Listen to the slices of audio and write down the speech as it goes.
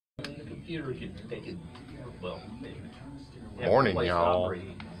computer they could, well, Morning, y'all.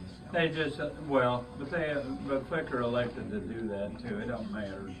 They just, but Flickr elected to do that too. It don't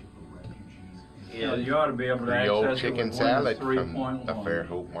matter. Yeah, you ought to be able to Creole access chicken it with salad Windows from the 3.1.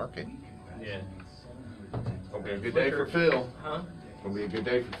 Fairhope Market. yeah. Gonna be a good day for Phil. Huh? Gonna be a good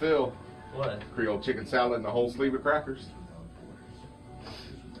day for Phil. What? Creole chicken salad and a whole sleeve of crackers.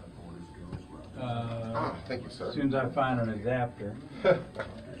 Thank you, sir. As soon as I find an adapter. There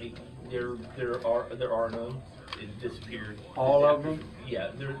are none. It disappeared. All of them?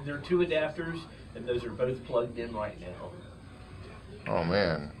 Yeah, there are 2 adapters, and those are both plugged in right now. Oh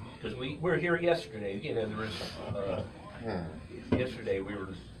man. Because we were here yesterday. You know, there was yesterday we were,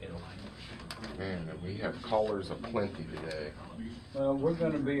 you know. Man, we have callers aplenty today. Well, we're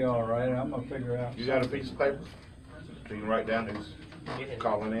gonna be all right. I'm gonna figure out. You got a piece of paper so you can write down who's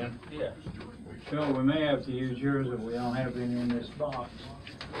calling in? Yeah. Phil, we may have to use yours if we don't have any in this box.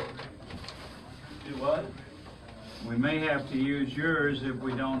 Do what? We may have to use yours if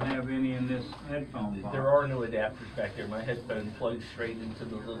we don't have any in this headphone box. There are no adapters back there. My headphone plugs straight into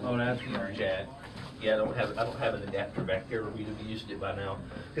the little that's right. jack. Yeah, I don't have an adapter back there, or we'd have used it by now.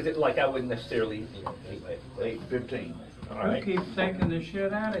 Because I wouldn't necessarily, you know, anyway. 8:15. All Who right. keeps taking the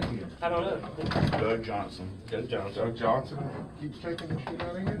shit out of here? I don't know. Doug Johnson. Doug Johnson. Doug Johnson keeps taking the shit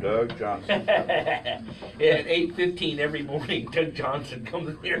out of here? Doug Johnson. Yeah, at 8:15 every morning, Doug Johnson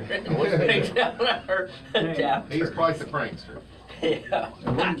comes here and takes out our adapter. He's quite the prankster. Yeah. It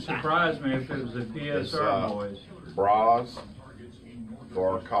wouldn't surprise me if it was the PSR boys. Bras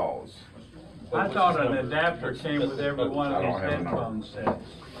for cause. I thought an adapter came with every one of I these don't have a headphone sets.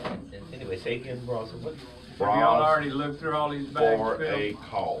 Anyway, say again, Bronson. What? Have y'all already looked through all these bags, For a Phil?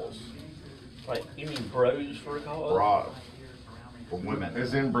 cause. Like, you mean bros for a cause? Bras for women.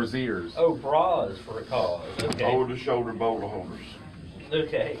 As in braziers. Oh, bras for a cause. Okay. Over the shoulder boulder holders.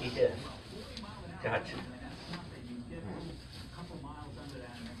 Okay, yes. Gotcha.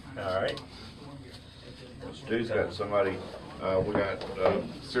 All right. Stu's got somebody, we got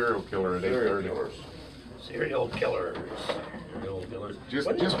Serial killer at serial 8:30. killers. Serial killers. Serial killers.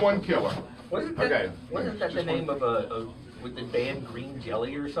 Just one killer. Wasn't that, Okay. wasn't that the name of a with the band Green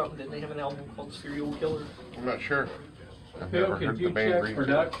Jelly or something? Didn't they have an album called Serial Killer? I'm not sure. I've Phil, never could heard you the band check Green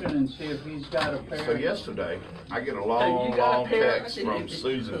production and see if he's got a pair? So yesterday, I get a Hey, long, you got a long pair? text I from didn't-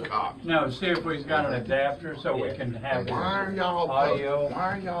 Susan Cox. No, see if he's got an adapter so we can have Why are y'all audio.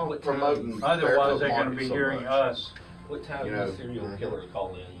 promoting? Otherwise, Fairhope they're going to Market be so hearing much? us. What time You does know, Serial Killer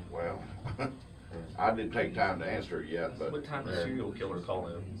call in? Well, I didn't take time to answer it yet, but What time does Serial Killer call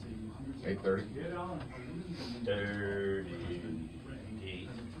in? 8:30. 30.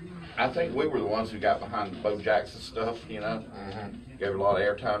 I think we were the ones who got behind the Bo Jackson stuff, you know. Gave a lot of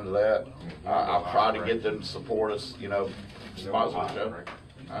airtime to that. I'll try to get them to support us, you know, sponsor the show.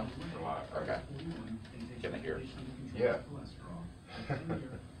 Huh? Okay. Can I hear it? Yeah.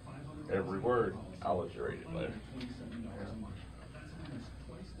 Every word. I'll let you read it later.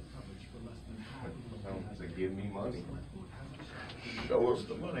 To give me money. Show us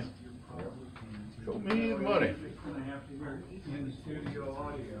the money. Show me the money. We're going to have to hear in the studio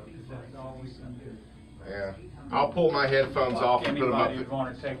audio because that's all we can do. Yeah. I'll pull my headphones off and put them up. Anybody would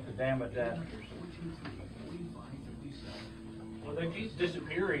want to take the damn adapters. Well, they keep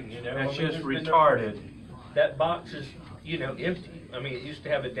disappearing, you know. That's I mean, just there's been retarded. That box is, you know, empty. I mean, it used to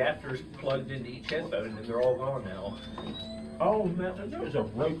have adapters plugged into each headphone, and they're all gone now. Oh, man, there was a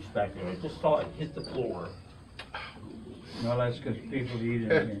roach back there. I just saw it hit the floor. Well, that's because people eat in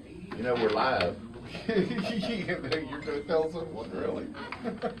here. You know, we're live. You're gonna tell someone, really?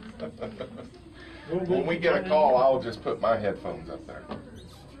 When we get a call, I'll just put my headphones up there,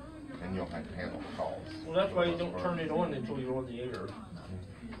 and you'll have to handle the calls. Well, that's why you don't turn it on until you're on the air.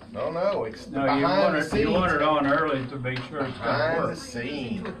 No, it's No, behind the scenes. you want it on early to make sure it's going to Behind the work.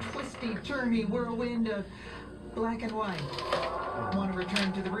 scenes. Into a twisty, turny whirlwind of black and white. Want to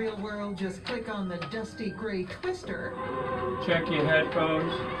return to the real world? Just click on the dusty gray twister. Check your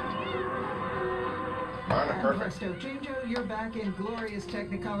headphones. Mine are And perfect. presto Jinjo, you're back in glorious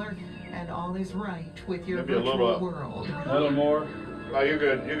Technicolor, and all is right with your Maybe a virtual little, world. A little more. Oh, you're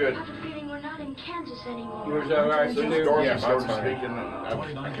good. You're good. I have a feeling we're not in Kansas anymore. Yours all right, Since Stu? Dorothy Yeah, started mine's fine. speaking, I can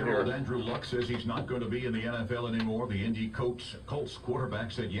 29-year-old hear. Andrew Luck says he's not going to be in the NFL anymore. The Indy Colts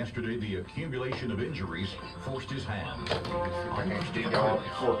quarterback said yesterday the accumulation of injuries forced his hand. I can't get y'all a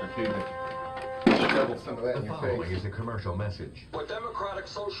fork or two to shovel some of that in The your following face. is a commercial message. What democratic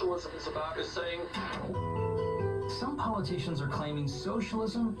socialism is about is saying Some politicians are claiming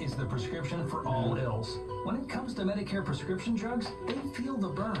socialism is the prescription for all ills. When it comes to Medicare prescription drugs, they feel the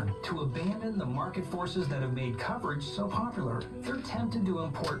burn to abandon the market forces that have made coverage so popular. They're tempted to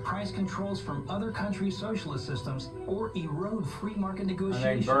import price controls from other countries' socialist systems or erode free market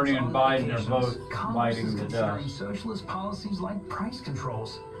negotiations. Bernie and on Biden are medications. both Congress biting is the considering dust. socialist policies like price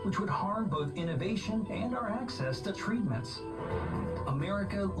controls, which would harm both innovation and our access to treatments.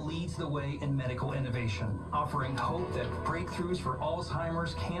 America leads the way in medical innovation, offering hope that breakthroughs for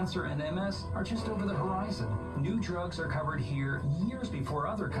Alzheimer's, cancer, and MS are just over the horizon. New drugs are covered here years before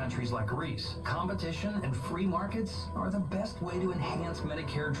other countries like Greece. Competition and free markets are the best way to enhance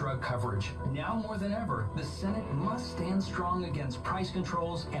Medicare drug coverage. Now more than ever, the Senate must stand strong against price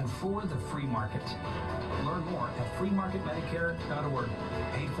controls and for the free market. Learn more at freemarketmedicare.org.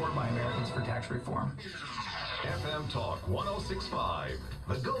 Paid for by Americans for Tax Reform. FM Talk 106.5,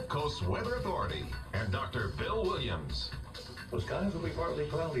 the Gulf Coast Weather Authority, and Dr. Bill Williams. The skies will be partly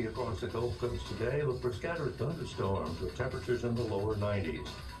cloudy across the Gulf Coast today. Look for scattered thunderstorms with temperatures in the lower 90s.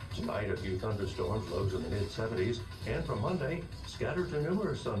 Tonight, a few thunderstorms, lows in the mid-70s. And from Monday, scattered to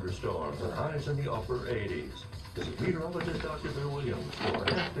numerous thunderstorms and highs in the upper 80s. This is meteorologist Dr. Bill Williams for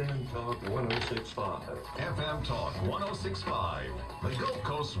FM Talk 106.5. FM Talk 106.5, the Gulf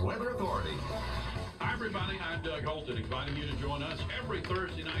Coast Weather Authority. Hi, everybody. I'm Doug Holton, inviting you to join us every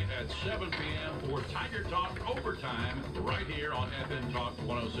Thursday night at 7 p.m. for Tiger Talk Overtime right here on FM Talk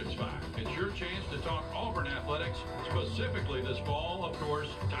 106.5. It's your chance to talk Auburn athletics, specifically this fall, of course,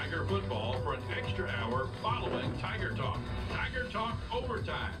 Tiger football for an extra hour following Tiger Talk. Tiger Talk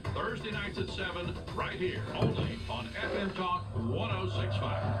Overtime, Thursday nights at 7, right here, only on FM Talk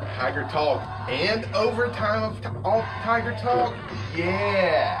 106.5. Tiger Talk and overtime of Tiger Talk?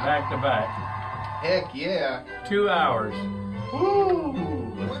 Yeah. Back to back. Heck yeah. 2 hours. Woo.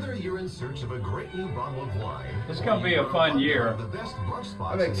 Whether you're in search of a great new bottle of wine, It's gonna be a fun year. the best brunch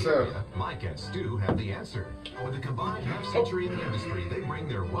spots I think in the so. area, Mike and Stu have the answer. With a combined half-century in the industry, they bring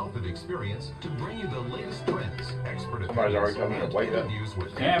their wealth of experience to bring you the latest trends, expert Somebody's already opinions, coming to and wake up. interviews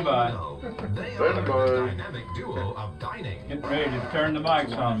with Stand by. people you know. They Stand are by. the dynamic duo of dining. Getting ready to turn the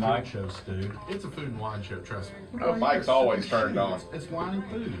mics on, Mike. It's a food and wine show, trust me. Oh, Mike's always turned on. It's wine and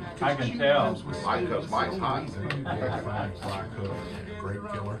food. I can tell. Mike cooks, Mike's hot. Great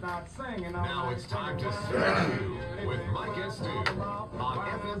killer. Now it's time to stew with Mike and Stu on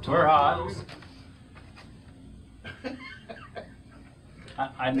FM Talk. We're hot.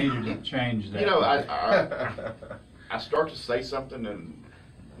 I needed to change that. You know, I start to say something and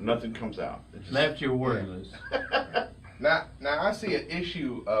nothing comes out. It just- Left you wordless. Now I see an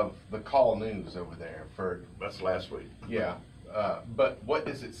issue of the call news over there for, That's last week. yeah. But what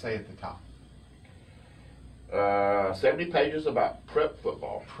does it say at the top? 70 pages about prep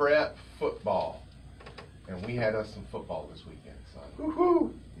football. Prep football. And we had us some football this weekend, son.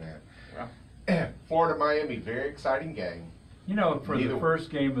 Woohoo! Man. Florida, Miami, very exciting game. You know, for Neither- the first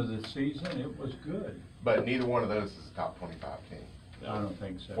game of the season, it was good. But neither one of those is a top 25 team. I don't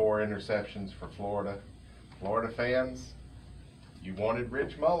think so. 4 interceptions for Florida. Florida fans, you wanted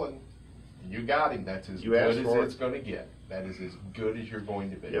Rich Mullen. You got him. That's as You good asked as for it's it. going to get. That is as good as you're going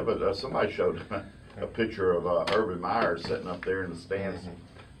to be. Yeah, but somebody showed a picture of Urban Meyer sitting up there in the stands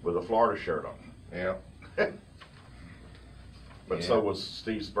with a Florida shirt on. Yeah. But Yeah. so was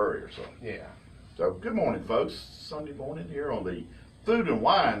Steve Spurrier. Yeah. So good morning, folks. Sunday morning here on the food and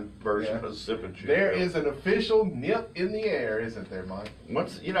wine version Yeah. of Sip and Chew. There is an official nip in the air, isn't there, Mike?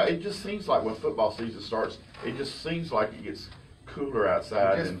 Once it just seems like when football season starts, it just seems like it gets cooler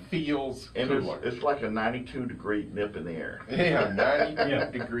outside. It just feels cooler. It's like a 92-degree nip in the air. Yeah,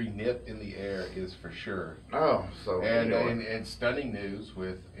 90-degree nip in the air is for sure. Oh, so and stunning news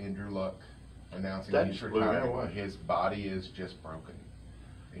with Andrew Luck announcing That he's just blew me retiring. away. His body is just broken.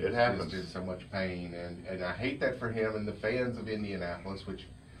 He's It happens. just in so much pain, and I hate that for him and the fans of Indianapolis, which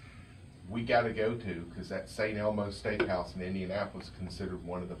we got to go to because that St. Elmo's Steakhouse in Indianapolis is considered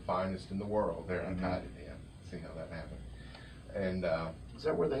one of the finest in the world. They're invited in. See how that happened. And is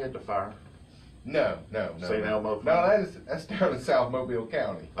that where they had the fire? No. St. Elmo No, Fire? that's down in South Mobile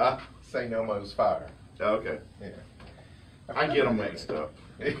County. St. Elmo's Fire. Okay. Yeah. I get them mixed up.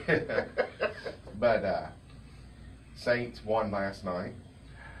 But Saints won last night.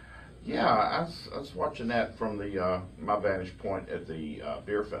 Yeah, I was watching that from the my vantage point at the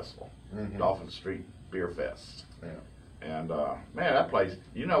beer festival, Dolphin Street Beer Fest. Yeah. And man, that place,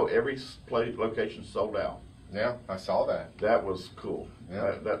 every location sold out. Yeah, I saw that. That was cool.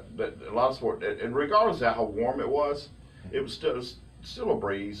 Yeah. That a lot of sport, and regardless of how warm it was still a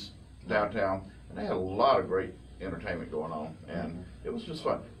breeze downtown, and they had a lot of great entertainment going on. And It was just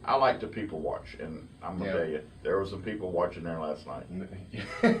fun. I like to people watch, and I'm gonna tell you, there was some people watching there last night.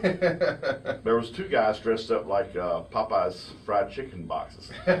 There was 2 guys dressed up like Popeye's fried chicken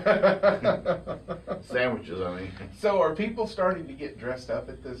boxes. Sandwiches, I mean. So are people starting to get dressed up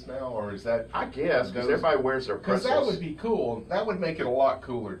at this now, or is that? I guess, because everybody wears their Because pretzels. that would be cool. That would make it a lot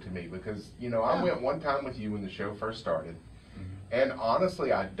cooler to me, because, you know, I went one time with you when the show first started, and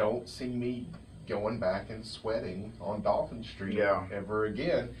honestly, I don't see me going back and sweating on Dolphin Street ever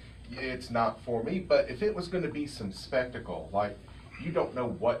again. It's not for me. But if it was going to be some spectacle, like you don't know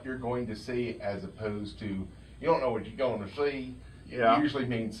what you're going to see, as opposed to you don't know what you're going to see, usually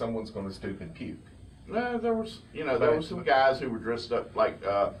means someone's going to stoop and puke. No, there was, you know, there were some guys who were dressed up like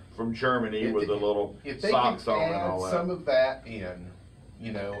from Germany with the little socks on and all that. Some of that in,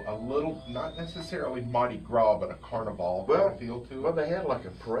 you know, a little, not necessarily Mardi Gras, but a carnival kind of feel to it. Well, they had like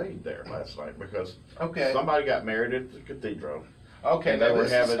a parade there last night because somebody got married at the cathedral. Okay, and now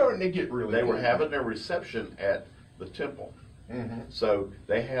this is starting to get really They were good. having a reception at the temple. So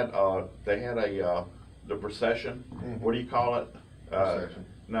they had the procession. What do you call it? Procession.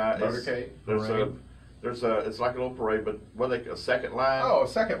 No, Motorcade? It's like a little parade, but a second line? Oh, a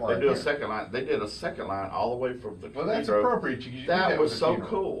second line. They do a second line. They did a second line all the way from the Well, that's cathedral. appropriate. You do That was with a so funeral.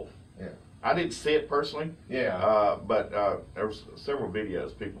 cool. Yeah. I didn't see it personally. Yeah. But there was several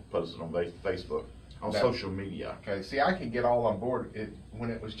videos people posted on Facebook, on social media. Okay, see, I can get all on board.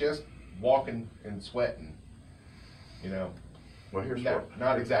 When it was just walking and sweating, you know. Well, here's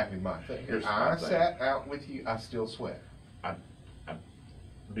not exactly my thing. Here's I my thing. sat out with you. I still sweat.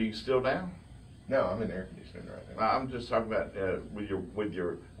 Do you still now? No, I'm in air conditioning right now. I'm just talking about with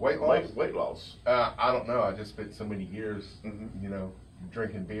your Weight loss. Weight loss. I don't know. I just spent so many years, you know,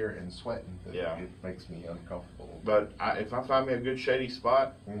 drinking beer and sweating that it makes me uncomfortable. But if I find me a good shady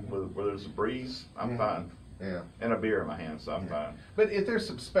spot where there's a breeze, I'm fine. Yeah. And a beer in my hand, so I'm fine. But if there's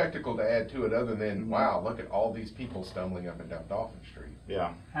some spectacle to add to it, other than wow, look at all these people stumbling up and down Dolphin Street.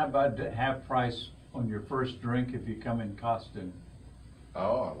 Yeah. How about half price on your first drink if you come in costume?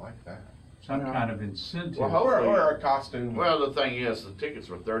 Oh, I like that. Some kind of incentive. Well, hopefully, or a costume. Well, the thing is, the tickets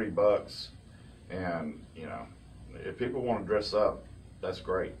were $30, and you know, if people want to dress up, that's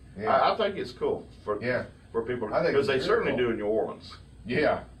great. Yeah. I think it's cool for people I think because they it's certainly cool. do in New Orleans.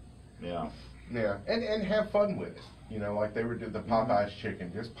 Yeah. Yeah. Yeah, and have fun with it. You know, like they were doing the Popeye's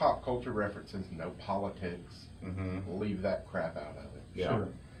chicken, just pop culture references, no politics. Leave that crap out of it. Yeah.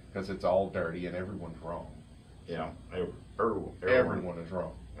 Because it's all dirty and everyone's wrong. Yeah. Everyone is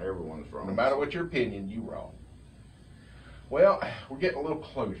wrong. Everyone's wrong. No matter what your opinion, you wrong. Well, we're getting a little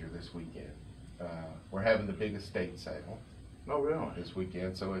closure this weekend. We're having the big estate sale. Oh, really? This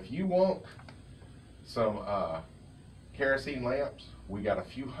weekend. So if you want some kerosene lamps, we got a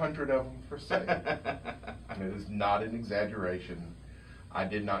few hundred of them for sale. It is not an exaggeration. I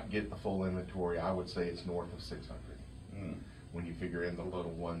did not get the full inventory. I would say it's north of 600. When you figure in the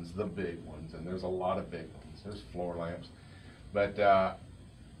little ones, the big ones, and there's a lot of big ones. There's floor lamps. But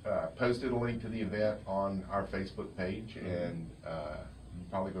posted a link to the event on our Facebook page, and you can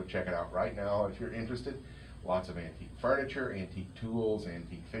probably go check it out right now if you're interested. Lots of antique furniture, antique tools,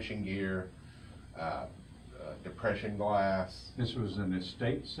 antique fishing gear, depression glass. This was an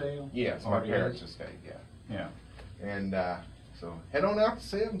estate sale? Yes, my parents' estate, Yeah. And so head on out to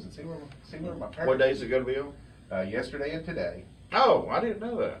Semmes and see where my parents. What day is it going to be on? Yesterday and today. Oh, I didn't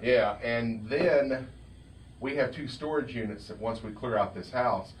know that. Yeah, and then we have 2 storage units that once we clear out this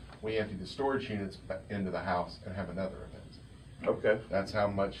house, we empty the storage units into the house and have another event. Okay. That's how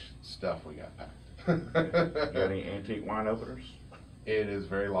much stuff we got packed. Got any antique wine openers? It is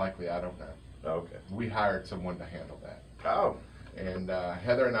very likely, I don't know. Okay. We hired someone to handle that. Oh. And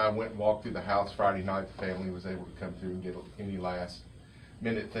Heather and I went and walked through the house Friday night. The family was able to come through and get any last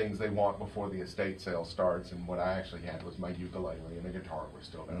minute things they want before the estate sale starts. And what I actually had was my ukulele and a guitar were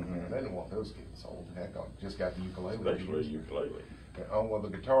still down there. They didn't want those getting sold. Heck, I just got the ukulele. Especially ukulele. Oh, well, the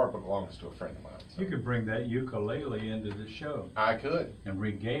guitar belongs to a friend of mine. So. You could bring that ukulele into the show. I could. And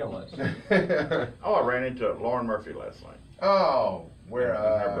regale us. Oh, I ran into Lauren Murphy last night. Oh, where?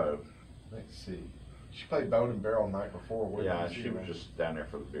 Her boat. Let's see. She played Bone and Barrel the night before. Where Yeah, she was just down there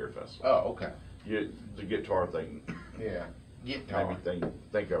for the beer festival. Oh, okay. The guitar thing. Yeah. Guitar. Maybe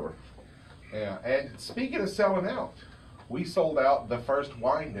think over. Yeah, and speaking of selling out, we sold out the first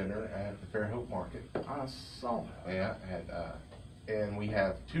wine dinner at the Fairhope Market. I saw that. Yeah, and we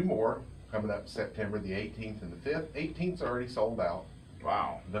have 2 more coming up September the 18th and the 5th. 18th's already sold out.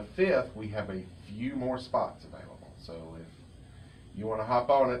 Wow. The 5th, we have a few more spots available. So if you want to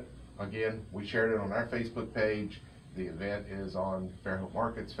hop on it, again, we shared it on our Facebook page. The event is on Fairhope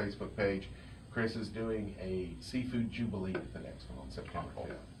Market's Facebook page. Chris is doing a seafood jubilee at the next one on September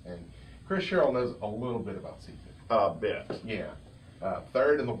 5th. And Chris Sherrill knows a little bit about seafood. A bit. Yeah.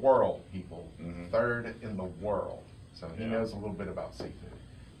 Third in the world, people. Mhm. Third in the world. So he Yeah. knows a little bit about seafood.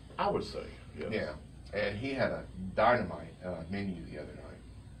 I would say, yes. Yeah. And he had a dynamite menu the other night.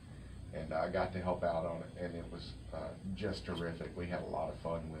 And I got to help out on it, and it was just terrific. We had a lot of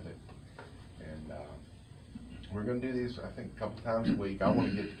fun with it. And we're going to do these, I think, a couple times a week. I want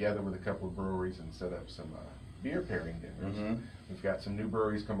to get together with a couple of breweries and set up some beer pairing dinners. Mhm. We've got some new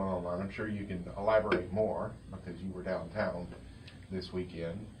breweries coming online. I'm sure you can elaborate more because you were downtown this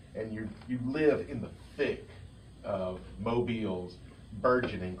weekend. And you live in the thick of Mobile's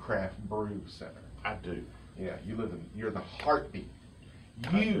burgeoning craft brew center. I do. Yeah, you're the heartbeat.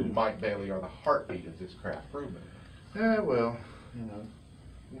 You, Mike Bailey, are the heartbeat of this craft brew movement. Yeah, well, you know,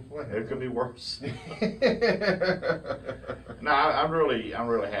 it could be worse. No, I'm really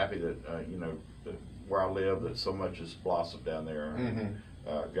happy that you know, that where I live, that so much has blossomed down there.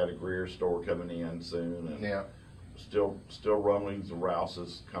 Mhm. Got a Greer store coming in soon, and Yeah. still rumblings of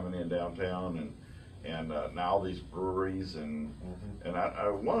Rouse's coming in downtown, and now all these breweries, and I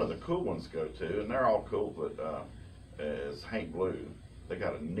one of the cool ones to go to, and they're all cool, but is Hank Blue. They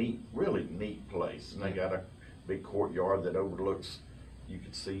got a really neat place, and they got a big courtyard that overlooks. You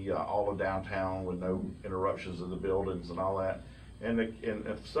can see all of downtown with no interruptions of the buildings and all that. And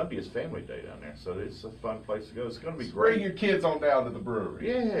Sunday is family day down there, so it's a fun place to go. It's going to be great. Bring your kids on down to the brewery.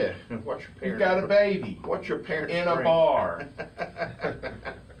 Yeah, and watch your parents. You've got a baby. Watch your parents in a drink. bar.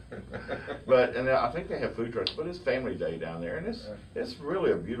 And I think they have food trucks, but it's family day down there, and it's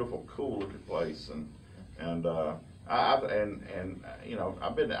really a beautiful, cool looking place. And you know,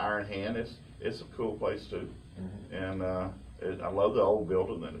 I've been to Iron Hand. It's a cool place too, and I love the old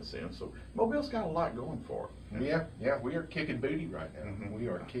building that it's in. So Mobile's got a lot going for it. Yeah, we are kicking booty right now. We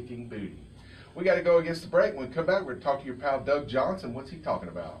are kicking booty. We got to go against the break. When we come back, we're going to talk to your pal Doug Johnson. What's he talking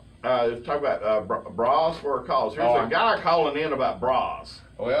about? Let's talk about bras for a cause. Here's a guy calling in about bras.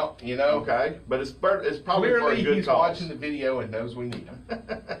 Well, you know. Okay, but it's probably clearly for a good he's cause. watching the video and knows we need him.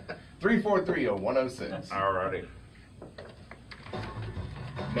 343-0106. Alrighty.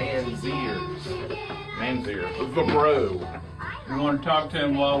 Man's ears. Man's ears. The bro. You want to talk to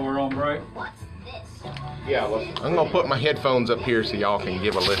him while we're on break? Yeah, let's. I'm going to put my headphones up here so y'all can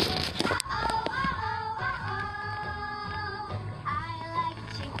give a listen.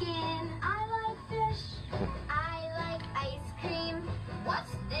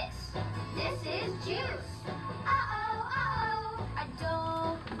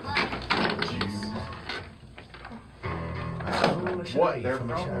 What? They're from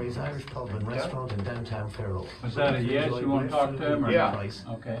Sherry's Irish Pub and Restaurant in downtown Fairhope. Is that a yes? You want to talk to him? Or Yeah.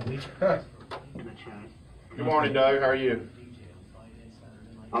 not? Okay. Good morning, Doug. How are you?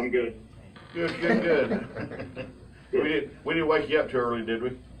 I'm good. Good. We didn't wake you up too early, did we?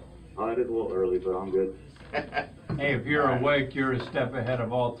 It is a little early, but I'm good. Hey, if you're awake, you're a step ahead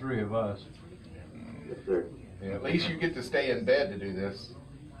of all three of us. Yes, sir. Yeah, at least you get to stay in bed to do this.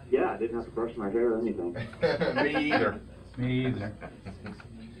 Yeah, I didn't have to brush my hair or anything. Me either. Me either.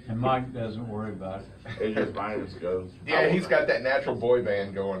 And Mike doesn't worry about it. It's just mine just goes. Yeah, he's got that natural boy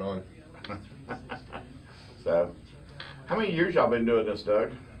band going on. So, how many years y'all been doing this,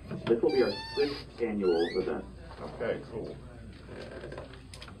 Doug? This will be our 6th annual event. Okay, cool.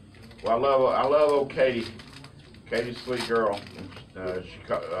 Well, I love old Katie. Katie's a sweet girl. She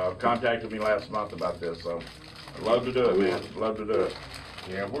contacted me last month about this, so I'd love to do it, man. Love to do it.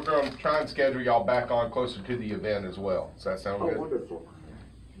 Yeah, we're going to try and schedule y'all back on closer to the event as well. Does that sound good? Oh, wonderful.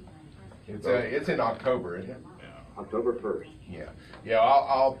 It's in October, isn't it? October 1st. Yeah.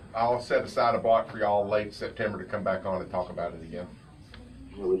 I'll set aside a block for y'all late September to come back on and talk about it again.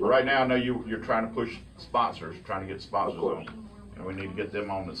 Right now, I know you're trying to push sponsors, trying to get sponsors on, and we need to get them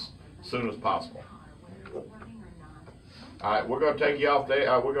on as soon as possible. All right, we're going to take you off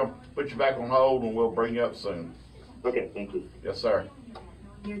there. We're going to put you back on hold, and we'll bring you up soon. Okay, thank you. Yes, sir.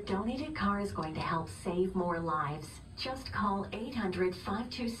 Your donated car is going to help save more lives. Just call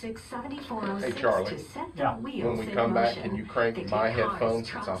 800-526-7406 Hey, Charlie. to set the wheels When we in come back, motion. can you crank They my take cars,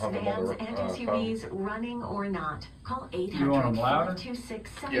 headphones since I trucks, hung them on the vans, and phone? SUVs, running or not. Call You want 'em louder?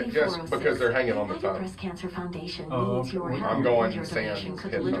 800-526-7406. Yeah, just because they're hanging on the United phone. Breast Cancer Foundation Oh, needs your okay. help. I'm going Your sans donation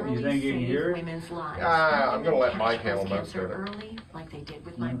could headphones. literally You think you can save hear it? women's lives. I'm going to let Catch Mike breast handle most cancer of it. early, like they did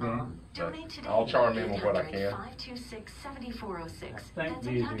with my Okay. mom. Donate today. I'll charm in with what I can. 526-7406. I think That's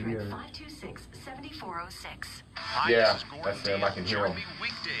these are 800-526-7406. Yeah, that's them. I can hear them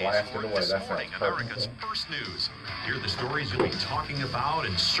blasting away. That sounds America's perfect. first news. Hear the stories you'll be talking about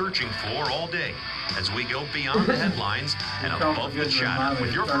and searching for all day as we go beyond the headlines and above the chatter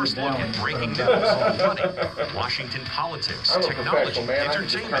with your first look at breaking news, money, Washington politics, I'm a technology, professional, man. I can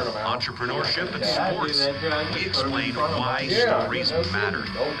just entertainment, turn 'em out. entrepreneurship, and Yeah, I do sports. that, too. I just We put 'em in explain front of why my- stories Yeah, matter.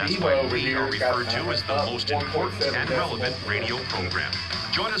 no That's Evo why over we here are has got referred to as the up most important 1.7 and relevant decibels. radio program.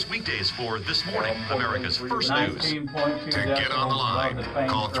 Join us weekdays for This Morning, America's first news. 19.2 To get on the line, decibels above the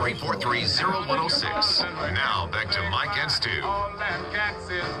call pain 343-0106. Now, back to Mike and Stu. Hi,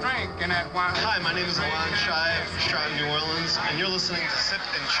 my name is Alon Shai from Stratton, New Orleans, and you're listening to Sip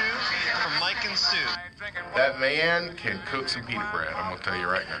and Chew from Mike and Stu. That man can cook some pita bread. I'm gonna tell you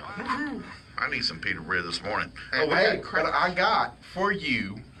right now. I need some pita bread this morning. And hey, but I got for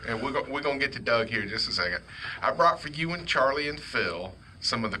you, and we're gonna get to Doug here in just a second. I brought for you and Charlie and Phil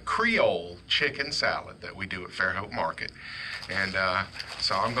some of the Creole chicken salad that we do at Fairhope Market. And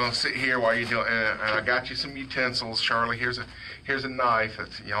so I'm gonna sit here while you're doing. And I got you some utensils, Charlie. Here's a knife.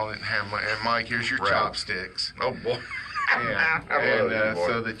 Y'all didn't have. And Mike, here's your Right. chopsticks. Oh boy. And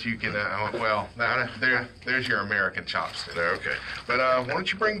so that you can, there's your American chopstick. Okay. But why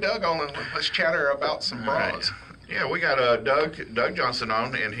don't you bring Doug on and let's chatter about some bras. Yeah, we got Doug Johnson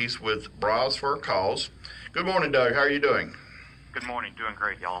on, and he's with Bras for a Cause. Good morning, Doug. How are you doing? Good morning. Doing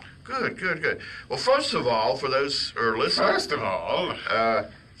great, y'all. Good. Well, first of all, for those who are listening,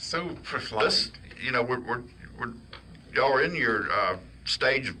 so this, we're y'all are in your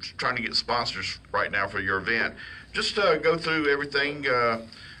stage of trying to get sponsors right now for your event. Just go through everything.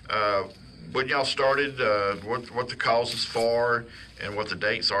 When y'all started, what the cause is for, and what the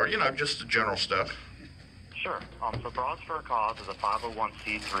dates are. Just the general stuff. Sure. So Bras for a Cause is a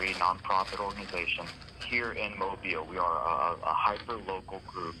 501c3 nonprofit organization here in Mobile. We are a hyper-local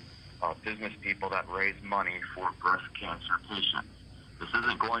group of business people that raise money for breast cancer patients. This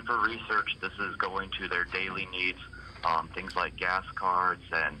isn't going for research. This is going to their daily needs, things like gas cards,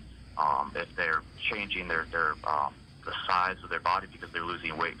 and if they're changing the size of their body because they're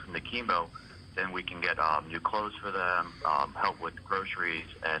losing weight from the chemo, then we can get new clothes for them, help with groceries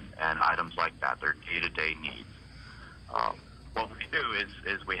and items like that, their day-to-day needs. What we do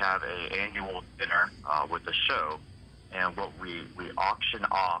is we have an annual dinner with a show, and what we auction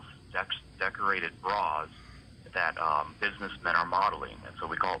off decorated bras that businessmen are modeling. And so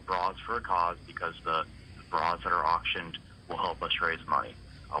we call it Bras for a Cause because the bras that are auctioned will help us raise money.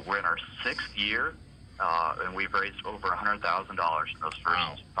 We're in our 6th year, and we've raised over $100,000 in those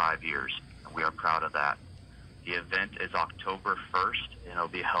first 5 years. And we are proud of that. The event is October 1st, and it'll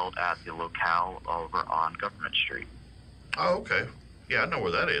be held at the locale over on Government Street. Oh, okay. Yeah, I know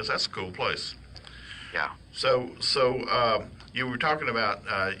where that is. That's a cool place. Yeah. So you were talking about,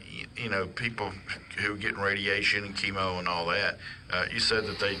 people who are getting radiation and chemo and all that. You said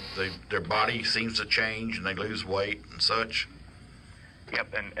that their body seems to change and they lose weight and such.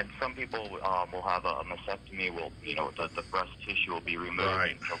 Yep, and some people will have a mastectomy. The breast tissue will be removed,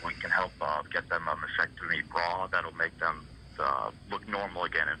 Right. so we can help get them a mastectomy bra that'll make them look normal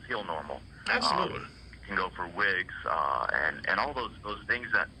again and feel normal. Absolutely. Can go for wigs and all those things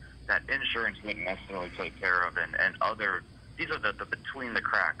that insurance wouldn't necessarily take care of, and other. These are the between the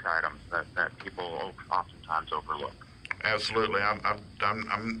cracks items that people oftentimes overlook. Absolutely. I'm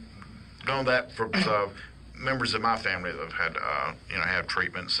doing that for members of my family that have had have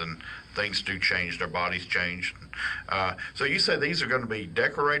treatments, and things do change. Their bodies change. So you say these are going to be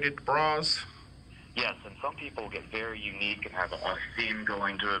decorated bras? Yes, and some people get very unique and have a theme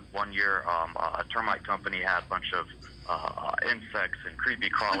going to it. One year, a termite company had a bunch of insects and creepy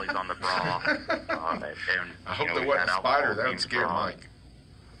crawlies on the bra. I hope there wasn't a spider. That would scare Mike.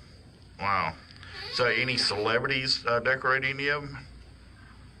 Wow. So any celebrities decorate any of them?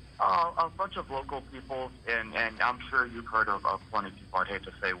 A bunch of local people, and I'm sure you've heard of plenty of people. I'd hate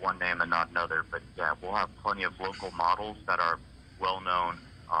to say one name and not another, but yeah, we'll have plenty of local models that are well-known,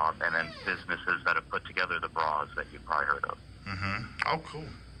 and then businesses that have put together the bras that you've probably heard of. Mm-hmm. Oh, cool.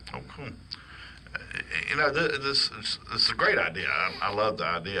 This is a great idea. I love the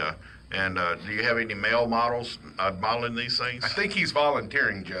idea. And do you have any male models modeling these things? I think he's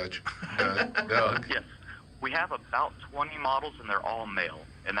volunteering, Judge. Doug. Yes. We have about 20 models, and they're all male.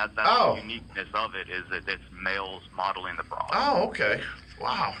 And that's Oh. the uniqueness of it, is that it's males modeling the bra. Oh, okay.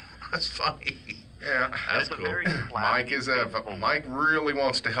 Wow. That's funny. Yeah, that's cool. Mike really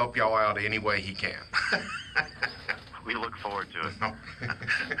wants to help y'all out any way he can. We look forward to it.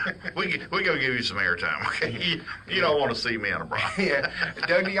 We gonna give you some airtime, okay? You don't want to see me in a bra. Yeah.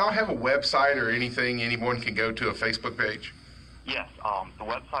 Doug, do y'all have a website or anything anyone can go to, a Facebook page? Yes, the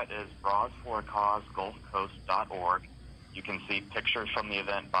website is brawsforacause.gulfcoast.org. You can see pictures from the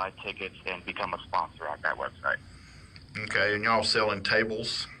event, buy tickets, and become a sponsor at that website. Okay, and y'all selling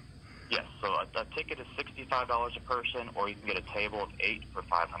tables? Yes, so a ticket is $65 a person, or you can get a table of 8 for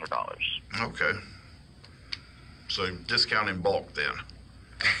 $500. Okay. So discount in bulk then.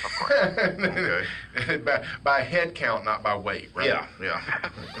 Of course. Okay. by head count, not by weight, right? Yeah, yeah.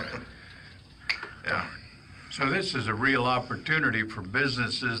 Yeah. So this is a real opportunity for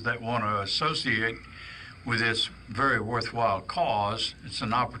businesses that want to associate with this very worthwhile cause. It's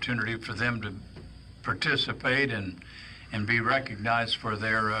an opportunity for them to participate and be recognized for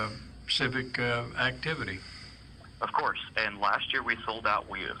their civic activity. Of course. And last year we sold out.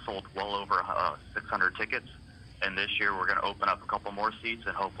 We sold well over 600 tickets. And this year we're going to open up a couple more seats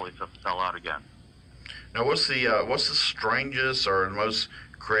and hopefully sell out again. Now, what's the strangest or most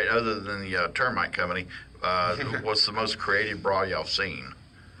creative, other than the termite company, what's the most creative bra y'all seen?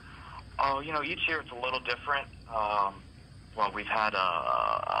 Oh, each year it's a little different. Well, we've had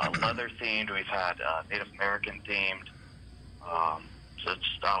a leather themed, we've had Native American themed. So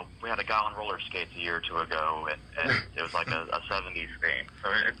we had a guy on roller skates a year or two ago, and it was like a 70s theme.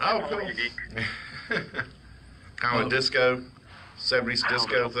 So it's cool. unique. Kind of a disco, 70s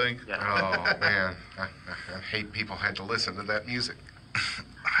disco thing? Yeah. Oh, man. I hate people had to listen to that music.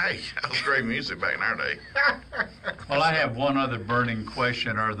 Hey, that was great music back in our day. Well, I have one other burning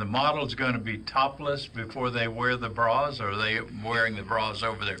question. Are the models going to be topless before they wear the bras, or are they wearing the bras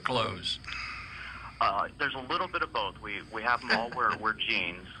over their clothes? There's a little bit of both. We have them all wear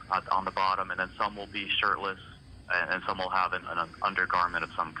jeans on the bottom, and then some will be shirtless, and some will have an undergarment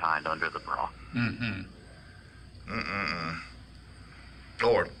of some kind under the bra. Mm-hmm.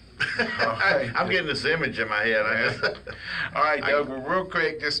 Lord. I'm getting this image in my head. All right, Doug, well, real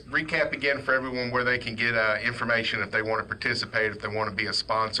quick, just recap again for everyone where they can get information if they want to participate, if they want to be a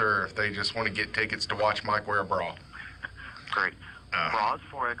sponsor, or if they just want to get tickets to watch Mike wear a bra. Great.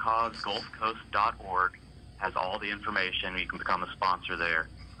 Brawsforacause.gulfcoast.org has all the information. You can become a sponsor there,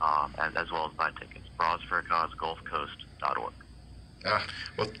 as well as buy tickets. Brawsforacause.gulfcoast.org.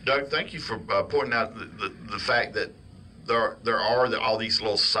 Well, Doug, thank you for pointing out the fact that there are all these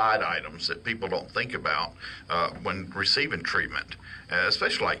little side items that people don't think about when receiving treatment,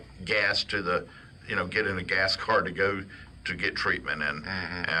 especially like gas to the, getting a gas card to go to get treatment, and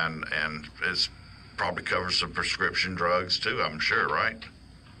it's probably covers some prescription drugs too, I'm sure, right?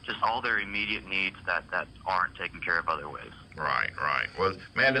 Just all their immediate needs that aren't taken care of other ways. Right. Well,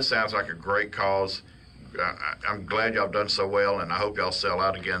 man, this sounds like a great cause. I'm glad y'all done so well, and I hope y'all sell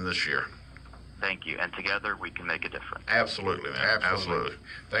out again this year. Thank you. And together we can make a difference. Absolutely, man. Absolutely.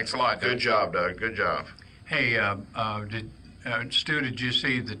 Thanks a lot, Doug. Good job, Doug. Good job. Hey, Stu, did you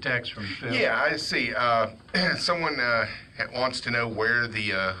see the text from Phil? Yeah, I see. Someone wants to know where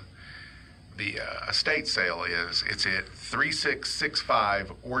the estate sale is. It's at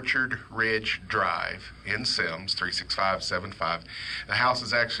 3665 Orchard Ridge Drive in Semmes, 36575. The house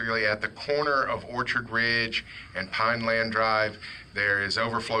is actually at the corner of Orchard Ridge and Pineland Drive. There is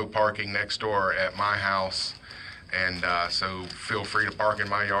overflow parking next door at my house, and so feel free to park in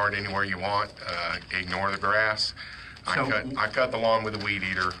my yard anywhere you want. Ignore the grass. I cut the lawn with a weed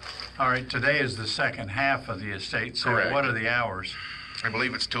eater. All right, today is the second half of the estate sale. Correct. What are the hours? I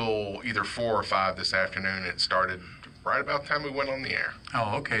believe it's till either 4 or 5 this afternoon. It started right about the time we went on the air.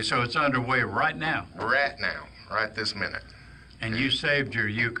 Oh, okay, so it's underway right now. Right now, right this minute. And you saved your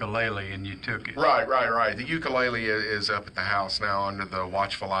ukulele and you took it. Right. The ukulele is up at the house now under the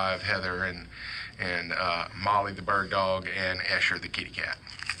watchful eye of Heather and Molly the bird dog and Escher the kitty cat.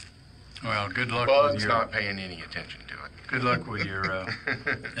 Well, good luck Bud's with your... not paying any attention to it. Good luck with your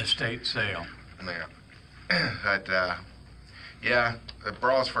estate sale. Yeah. But, yeah, the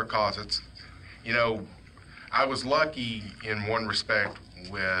Bras for a Cause, it's, I was lucky in one respect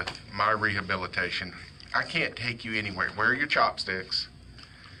with my rehabilitation. I can't take you anywhere. Wear your chopsticks.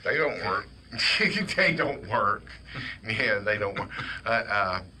 They don't work. They don't work. Yeah, they don't work.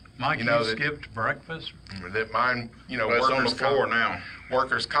 Mike, you skipped breakfast? That mine, well, it's on the floor now.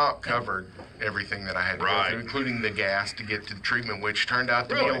 Workers' comp covered everything that I had to go through, including the gas to get to the treatment, which turned out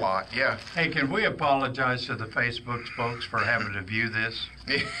to be a lot. Yeah. Hey, can we apologize to the Facebook folks for having to view this?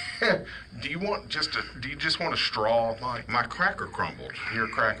 Do you just want a straw, Mike? My cracker crumbled. Your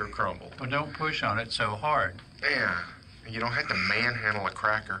cracker crumbled. Well, don't push on it so hard. Yeah. You don't have to manhandle a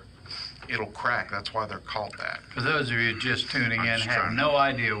cracker. it'll crack. That's why they're called that. For those of you just tuning in, have no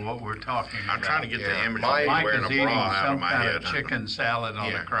idea what we're talking about. I'm trying to get the image of Mike me wearing is a eating bra out some of my kind head. of chicken salad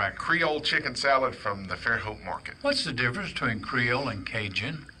on a cracker. Creole chicken salad from the Fairhope Market. What's the difference between Creole and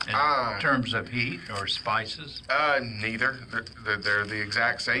Cajun in terms of heat or spices? Neither. They're the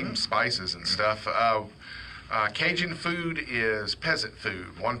exact same spices and stuff. Cajun food is peasant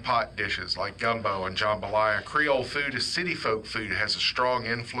food, one-pot dishes like gumbo and jambalaya. Creole food is city folk food. It has a strong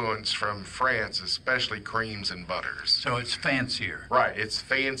influence from France, especially creams and butters. So it's fancier. Right, it's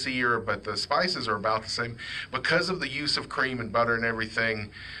fancier, but the spices are about the same. Because of the use of cream and butter and everything,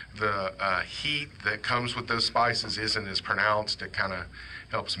 the heat that comes with those spices isn't as pronounced. It kind of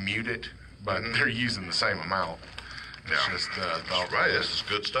helps mute it, but they're using the same amount. It's just That's right. This is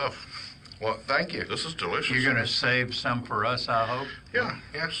good stuff. Well, thank you. This is delicious. You're going to save some for us, I hope? Yeah.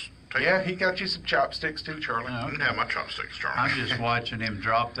 Yes. Yeah, he got you some chopsticks too, Charlie. Oh, okay. You can have my chopsticks, Charlie. I'm just watching him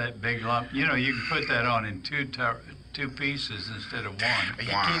drop that big lump. You know, you can put that on in two pieces instead of one.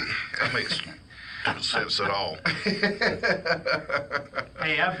 Why? That makes no sense at all.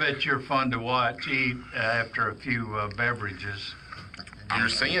 Hey, I bet you're fun to watch eat after a few beverages. You're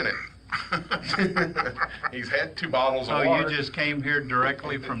seeing it. He's had 2 bottles of water. water. You just came here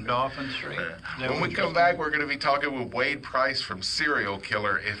directly from Dolphin Street? When we come back, we're going to be talking with Wade Price from Serial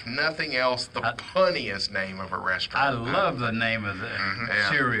Killer. If nothing else, the punniest name of a restaurant. I love the name of the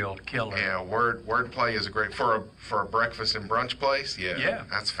Serial Killer. Yeah, wordplay is a great for a breakfast and brunch place. Yeah,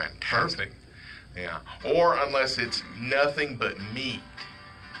 that's fantastic. Perfect. Yeah, or unless it's nothing but meat,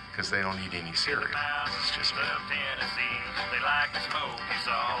 because they don't eat any cereal. It's just meat.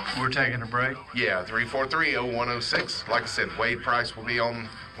 We're taking a break? Yeah, 343-0106. Like I said, Wade Price will be on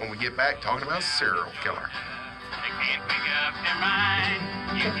when we get back talking about Serial Killer.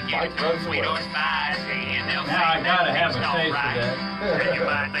 Mike runs away. Now I gotta have a taste of that. You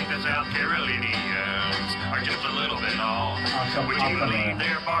might think the South Carolinians are just a little bit off. Would you leave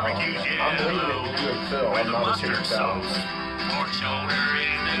their barbecues yellow with a mustard sauce? Pork shoulder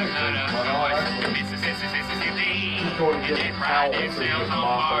in the cut of Mississippi. And they pride themselves on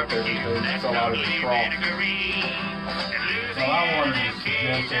barbecue that's totally vinegary. Well, I wanted to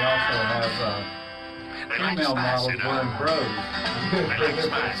suggest they also have female models wearing bros.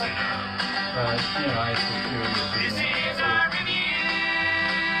 You know, I This is our review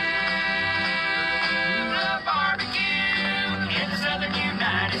of barbecue in the southern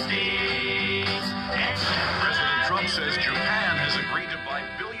United States. President Trump says Japan has agreed to buy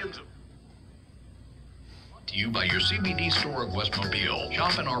billions of... To you by your CBD store of West Mobile.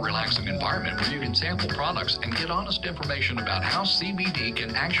 Shop in our relaxing environment where you can sample products and get honest information about how CBD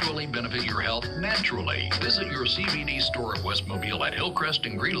can actually benefit your health naturally. Visit your CBD store of West Mobile at Hillcrest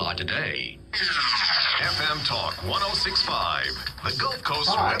and Greenlaw today. FM Talk 106.5, the Gulf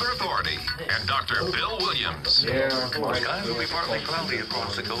Coast Weather Authority, and Dr. Bill Williams. Skies will be partly cloudy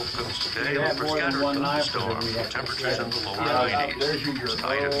across the Gulf Coast today, with scattered thunderstorms with temperatures in the lower 90s.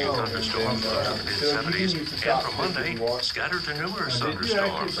 Tonight, a few thunderstorms in the mid-70s, and from Monday, scattered to numerous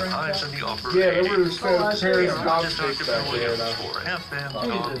thunderstorms and highs in the upper 80s. Just Dr. Bill Williams for FM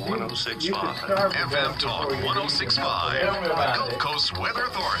Talk 106.5. FM Talk 106.5, the Gulf Coast Weather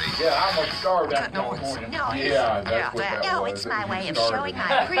Authority. Yeah, I'm a star back No, it's my way of showing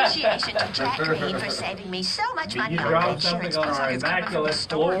my appreciation to Jack Green for saving me so much money on insurance because it's coming from the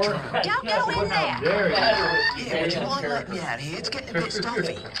store. Don't go in there. Yeah, would you mind letting me out here? It's getting a bit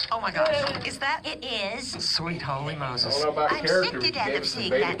stuffy. Oh my gosh. Is that? It is. Sweet holy Moses. I'm sick to death of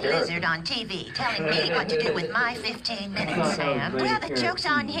seeing that lizard on TV telling me what to do with my 15 minutes, Sam. Well, the joke's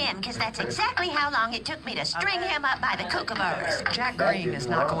on him because that's exactly how long it took me to string him up by the kookaburras. Jack Green is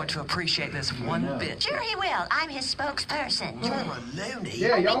not going to appreciate this one bit. Sure he will. I'm his spokesperson. You're a loony.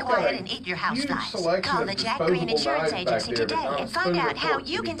 Yeah, be quiet and eat your house flies. Call the Jack Green Insurance Agency today and find out how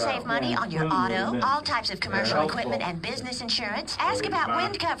you can save money on your auto, all types of commercial equipment and business insurance. Ask about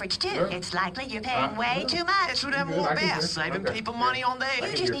wind coverage too. It's likely you're paying way too much. That's what I'm all about, saving people money on that.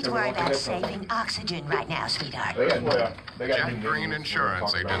 You just need to worry about saving oxygen right now, sweetheart. Jack Green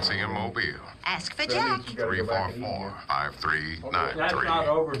Insurance Agency in Mobile. Ask for Jack.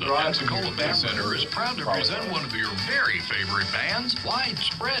 344-5393. The Pensacola Bay Center is proud to present one of your very favorite bands,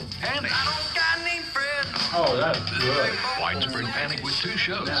 Widespread Panic. Oh, that's good. Widespread Panic with 2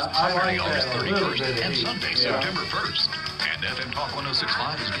 shows, I Saturday, like August that. 31st and Sunday, September 1st. And FM Talk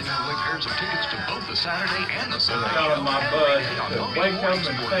 106.5 is giving away pairs of tickets to both the Saturday and the Sunday Telling my bud to wake up and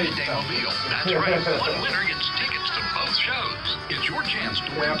say something. That's right, one winner gets tickets to both shows. It's your chance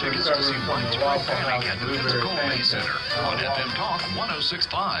to win tickets to see Widespread Panic at the Pensacola Bay Center on FM Talk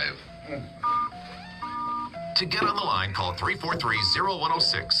 106.5. To get on the line, call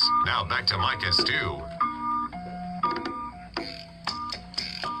 343-0106. Now back to Mike and Stu.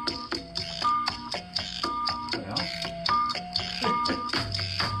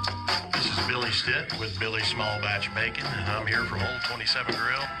 This is Billy Stitt with Billy Small Batch Bacon, and I'm here from Old 27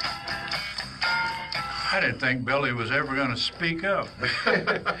 Grill. I didn't think Billy was ever going to speak up.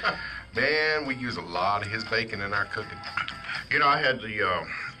 Man, we use a lot of his bacon in our cooking. You know, I had the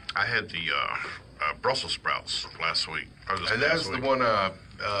Brussels sprouts last week. And that's the one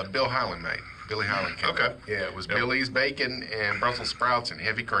Bill Highland made. Billy Highland came Okay. up. Yeah, it was Billy's bacon and Brussels sprouts and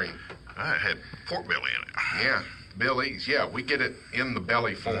heavy cream. I had pork belly in it. Yeah, Billy's. Yeah, we get it in the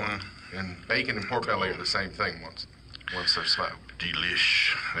belly form. And bacon and pork belly are the same thing once they're smoked.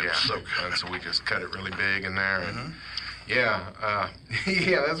 Delish. Yeah, So good. and so we just cut it really big in there. And yeah,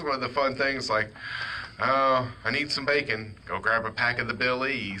 yeah, that's one of the fun things. Like, I need some bacon. Go grab a pack of the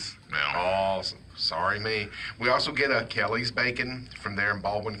Billy's. Yeah. Oh, sorry me. We also get a Kelly's bacon from there in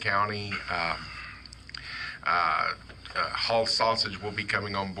Baldwin County. Hall Sausage will be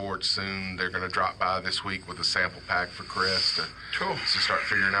coming on board soon. They're going to drop by this week with a sample pack for Chris to start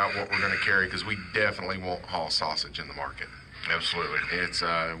figuring out what we're going to carry, because we definitely want Hall Sausage in the market. Absolutely. It's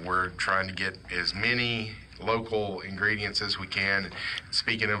we're trying to get as many local ingredients as we can.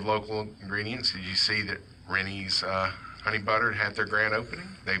 Speaking of local ingredients, did you see that Rennie's Honey Butter had their grand opening?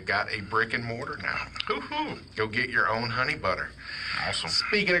 They've got a brick and mortar now. Hoo-hoo. Go get your own honey butter. Awesome.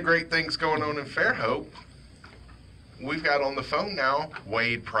 Speaking of great things going on in Fairhope, we've got on the phone now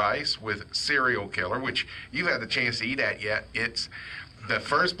Wade Price with Serial Killer, which you've had the chance to eat at yet. It's the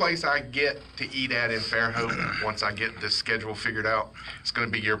first place I get to eat at in Fairhope once I get this schedule figured out. It's going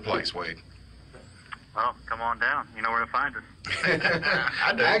to be your place, Wade. Well, come on down. You know where to find us.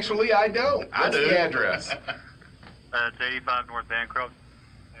 I do. Actually, I don't. What's the address? It's 85 North Bancroft.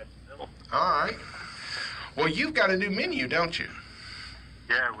 All right. Well, you've got a new menu, don't you?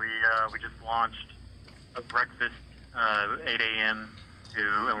 Yeah, we just launched a breakfast 8 a.m.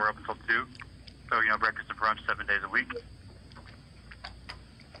 and we're up until 2. So, breakfast and brunch 7 days a week.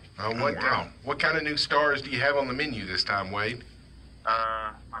 What kind of new stars do you have on the menu this time, Wade?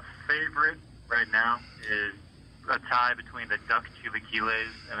 My favorite right now is a tie between the duck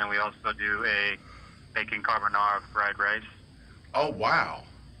chilaquiles, and then we also do a bacon carbonara fried rice. Oh, wow.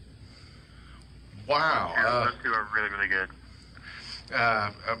 Wow. Those two are really, really good.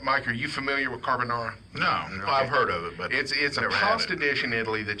 Mike, are you familiar with carbonara? No, I've heard of it, but it's a pasta dish in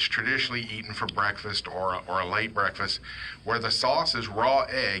Italy that's traditionally eaten for breakfast or a late breakfast, where the sauce is raw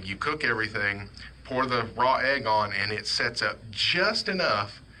egg. You cook everything, pour the raw egg on, and it sets up just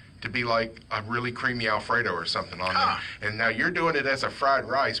enough to be like a really creamy Alfredo or something on there. And now you're doing it as a fried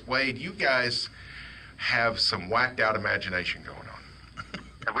rice. Wade, you guys have some whacked out imagination going on.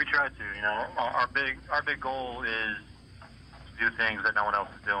 And we try to, our big goal is to do things that no one else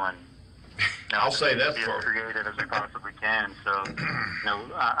is doing. I'll say that be as creative as we possibly can. So,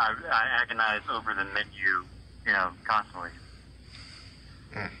 I agonize over the menu, constantly.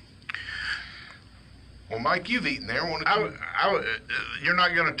 Well, Mike, you've eaten there. You're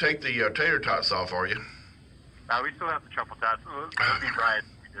not going to take the tater tots off, are you? We still have the truffle tots. Let me try it,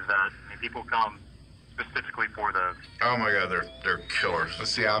 because people come specifically for those. Oh my God, they're killers.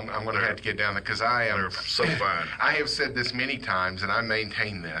 Let's see, I'm going to have to get down there, because I am. They're so fine. I have said this many times, and I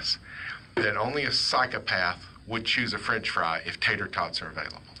maintain this, that only a psychopath would choose a French fry if tater tots are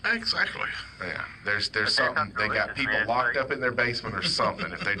available. Exactly. Yeah, there's something. They got people locked up in their basement or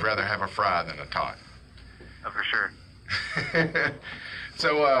something if they'd rather have a fry than a tot. Oh, for sure.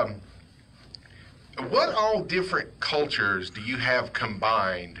 So, what all different cultures do you have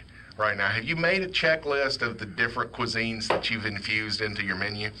combined right now? Have you made a checklist of the different cuisines that you've infused into your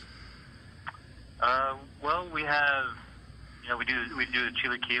menu? Well, we have, we do the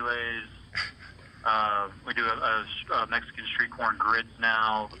chilaquiles. We do a Mexican street corn grits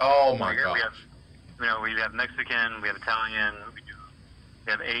now. Oh my God! We have Mexican, we have Italian,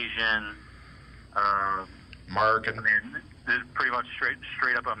 we have Asian. American. I mean, this is pretty much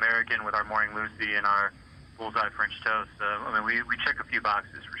straight up American with our Morning Lucy and our bullseye French toast. So, we check a few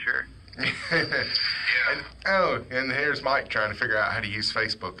boxes for sure. And here's Mike trying to figure out how to use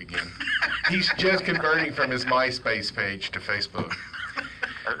Facebook again. He's just converting from his MySpace page to Facebook.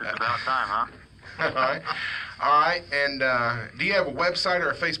 It's about time, huh? All right. And do you have a website or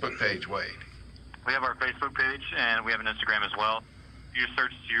a Facebook page, Wade? We have our Facebook page, and we have an Instagram as well. If you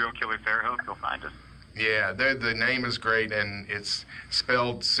search Serial Killer Fairhope, you'll find us. Yeah, the name is great, and it's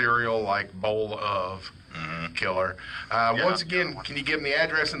spelled cereal like bowl of killer. Once again, can you give them the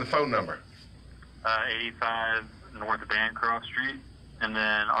address and the phone number? 85 North Bancroft Street, and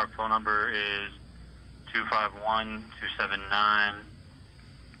then our phone number is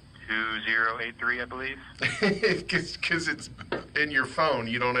 251-279-2083, I believe. Because it's in your phone,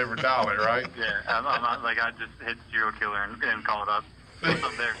 you don't ever dial it, right? Yeah, I'm not, like, I just hit serial killer and call it up. I'm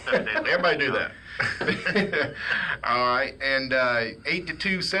there 7 days. Everybody do that. All right, and 8 to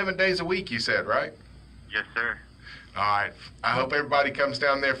 2, 7 days a week, you said, right? Yes, sir. All right. I hope everybody comes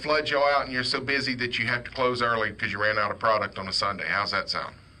down there, floods you out, and you're so busy that you have to close early because you ran out of product on a Sunday. How's that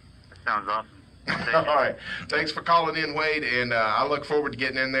sound? That sounds awesome. All right. Thanks for calling in, Wade, and I look forward to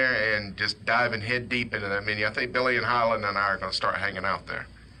getting in there and just diving head deep into that menu. I think Billy and Highland and I are going to start hanging out there.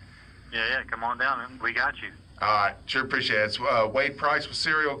 Yeah, come on down, man. We got you. All right, sure appreciate it. It's Wade Price with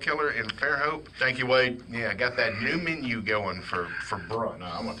Serial Killer in Fairhope. Thank you, Wade. Yeah, got that new menu going for brunch. No,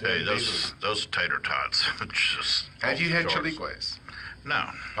 I'm gonna tell you, those tater tots, just. Have you had chiliques?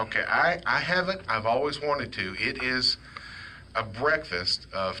 No. Okay, I haven't. I've always wanted to. It is a breakfast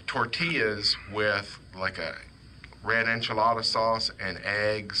of tortillas with like a red enchilada sauce and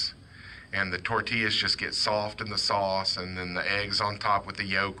eggs. And the tortillas just get soft in the sauce, and then the eggs on top with the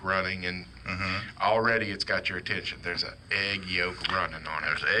yolk running, and already it's got your attention. There's an egg yolk running on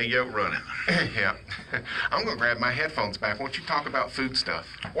it. There's egg yolk running. Yeah. I'm going to grab my headphones back. Why don't you talk about food stuff?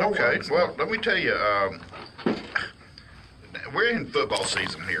 Okay, well, let me tell you, we're in football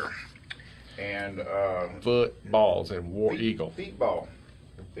season here. And footballs and War Eagle. Feetball.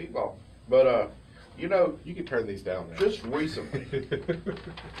 But, you know, you can turn these down now. Just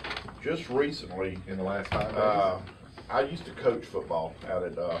recently, in the last 5 days, I used to coach football out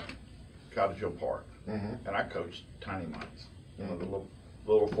at Cottage Hill Park, and I coached tiny mites, you know, the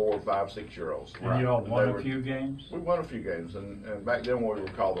little 4, 5, 6-year-olds. And you all won a few games? We won a few games, and back then we were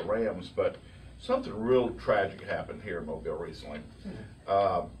called the Rams, but something real tragic happened here in Mobile recently.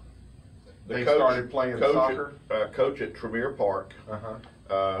 They started playing soccer? Coach at Tremere Park.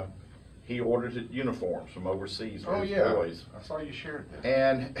 He ordered uniforms from overseas for his boys. I saw you shared that.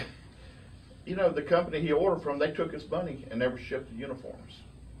 And, you know, the company he ordered from, they took his money and never shipped the uniforms.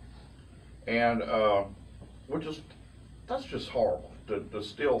 And that's just horrible to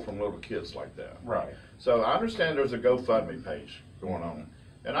steal from little kids like that. Right. So I understand there's a GoFundMe page going on.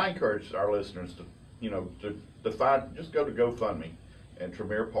 And I encourage our listeners to, you know, to find, just go to GoFundMe in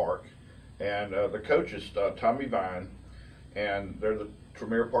Tremere Park. And the coach is Tommy Vine, and they're the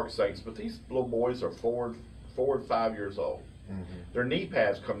Tremere Park Saints, but these little boys are 4 and 5 years old. Their knee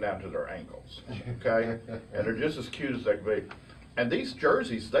pads come down to their ankles, okay? And they're just as cute as they can be. And these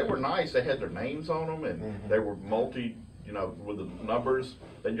jerseys, they were nice. They had their names on them, and they were multi, you know, with the numbers.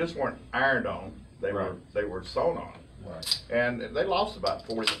 They just weren't ironed on. They were sewn on. Right. And they lost about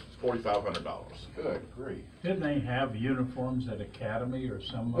 $4,500. Good grief. Didn't they have uniforms at Academy or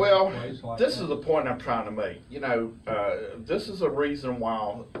some well, place like this that? is the point I'm trying to make. You know, this is a reason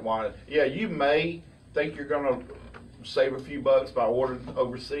why, yeah, you may think you're going to save a few bucks by ordering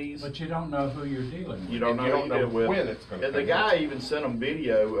overseas. But you don't know who you're dealing with. You don't know who you're dealing with. When it's going to And the guy even sent them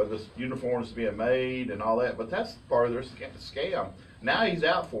video of the uniforms being made and all that, but that's part of their scam. Now he's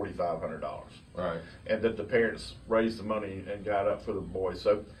out $4,500. Right. And that the parents raised the money and got up for the boys.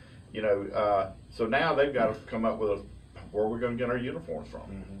 So, you know, so now they've got to come up with where we're going to get our uniforms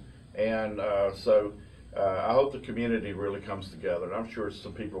from. And so I hope the community really comes together. And I'm sure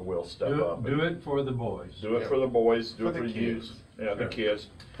some people will step up. Do it for the boys. Do it for the boys. Do it for the kids. youth. Yeah, the kids.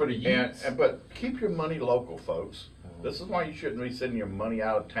 For the youth. But keep your money local, folks. This is why you shouldn't be sending your money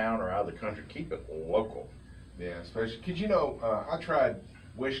out of town or out of the country. Keep it local. Yeah, especially because, you know, I tried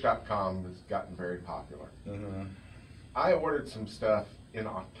Wish.com has gotten very popular. I ordered some stuff in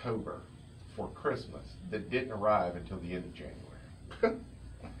October for Christmas that didn't arrive until the end of January.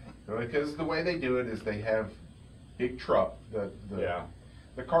 Because the way they do it is they have big truck, the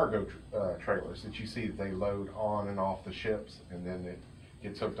cargo trailers that you see that they load on and off the ships, and then it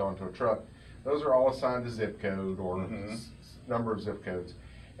gets hooked onto a truck. Those are all assigned to zip code or number of zip codes.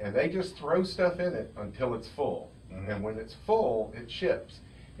 And they just throw stuff in it until it's full. And when it's full, it ships.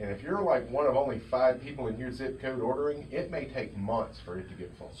 And if you're like one of only 5 people in your zip code ordering, it may take months for it to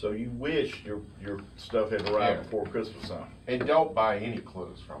get full. So you wish your stuff had arrived before Christmas time. And don't buy any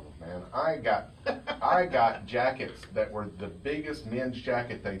clothes from them, man. I got jackets that were the biggest men's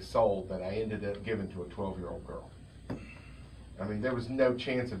jacket they sold that I ended up giving to a 12-year-old girl. I mean, there was no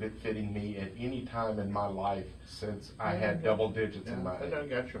chance of it fitting me at any time in my life since I had double digits in my They done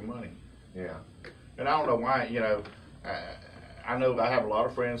got your money. Yeah. And I don't know why, you know, I know I have a lot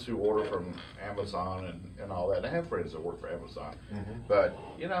of friends who order from Amazon and all that. I have friends that work for Amazon. But,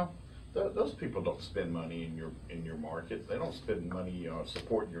 you know, those people don't spend money in your market. They don't spend money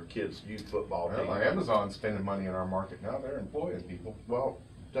supporting your kids' youth football team. Well, Amazon's spending money in our market now. They're employing people. Well,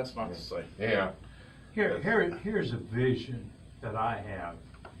 that's not to say. Yeah. Here's a vision that I have.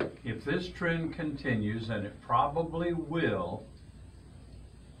 If this trend continues, and it probably will,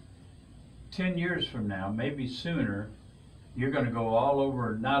 10 years from now, maybe sooner, you're going to go all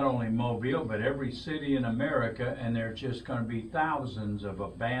over not only Mobile, but every city in America, and there's just going to be thousands of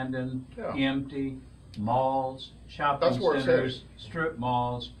abandoned, empty malls, shopping centers, strip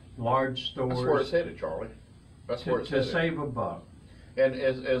malls, large stores. That's where it's headed, Charlie. That's where it's headed. To save a buck. And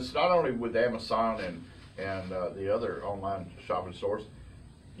it's not only with Amazon and the other online shopping stores.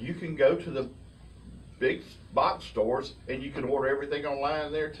 You can go to the big box stores and you can order everything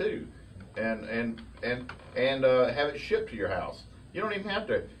online there too, and have it shipped to your house. You don't even have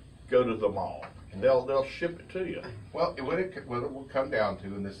to go to the mall. They'll ship it to you. Well, what it will come down to,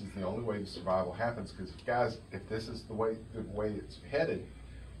 and this is the only way the survival happens, because guys, if this is the way it's headed,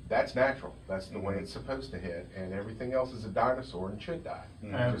 that's natural. That's the way it's supposed to head, and everything else is a dinosaur and should die.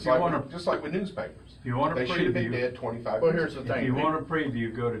 Just like with newspapers. If you want to they should have been dead 25 well, years here's ago. the thing. If you want a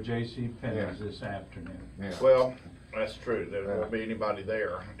preview, go to J.C. Penney's this afternoon. Yeah. Well, that's true. There won't be anybody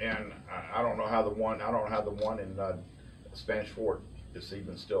there, and I don't know how the one in Spanish Fort is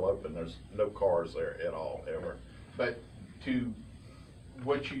even still open. There's no cars there at all ever. But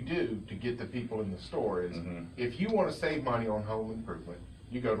what you do to get the people in the store is, if you want to save money on home improvement,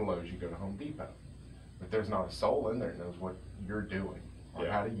 you go to Lowe's, you go to Home Depot. But there's not a soul in there that knows what you're doing, or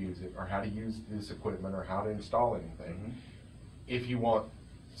how to use it, or how to use this equipment, or how to install anything. If you want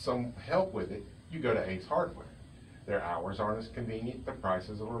some help with it, you go to Ace Hardware. Their hours aren't as convenient, the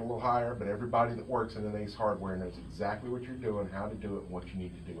prices are a little higher, but everybody that works in an Ace Hardware knows exactly what you're doing, how to do it, and what you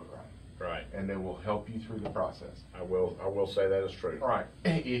need to do it right. Right. And they will help you through the process. I will say that is true. Right.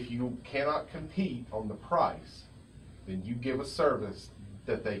 If you cannot compete on the price, then you give a service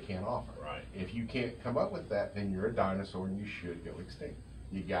that they can't offer. Right. If you can't come up with that, then you're a dinosaur and you should go extinct.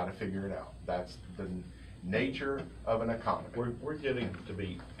 You got to figure it out. That's the nature of an economy. We're getting to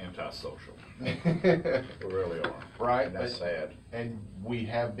be antisocial. We really are. Right. And that's sad. And we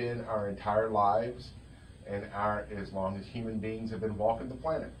have been our entire lives, and as long as human beings have been walking the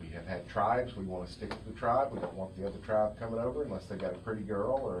planet. We have had tribes. We want to stick to the tribe. We don't want the other tribe coming over unless they got a pretty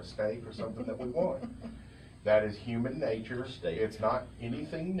girl or a steak or something that we want. That is human nature. It's not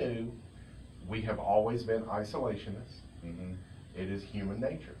anything new. We have always been isolationists. It is human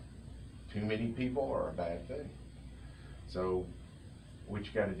nature. Too many people are a bad thing. So what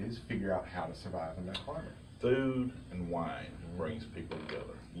you got to do is figure out how to survive in that climate. Food and wine brings people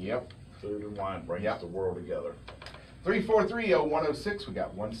together. Yep. Food and wine brings the world together. 343-0106, we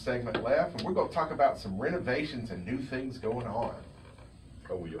got one segment left, and we're going to talk about some renovations and new things going on.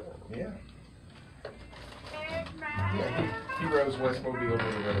 Oh, we are? Yeah. Heroes West Mobile did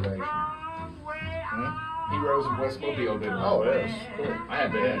a renovation. Heroes of West Mobile did a renovation. Oh, yes. Cool. I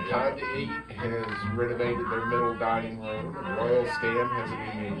haven't been in yet. Time to Eat has renovated their middle dining room. Royal Stand has a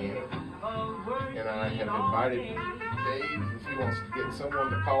new menu. And I have invited Dave, if he wants to get someone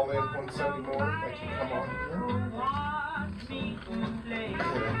to call in one Sunday morning, they can come on here.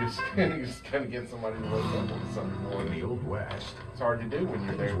 Just kind of get somebody to wake up on Sunday morning. In the Old West, it's hard to do when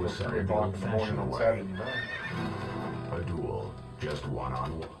you're there till 3 o'clock in the morning on Saturday night. A duel, just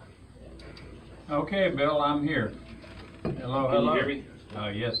one-on-one. Okay, Bill, I'm here. Hello, hello. Can you hear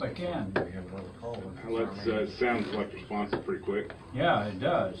me? Yes, I can. We have another caller. Well, it sounds like response is pretty quick. Yeah, it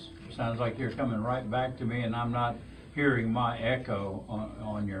does. Sounds like you're coming right back to me, and I'm not hearing my echo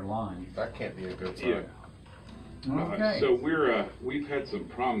on your line. That can't be a good sign. Yeah. Okay. So we've had some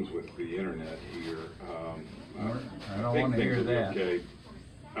problems with the internet here. I don't want to hear that. Okay.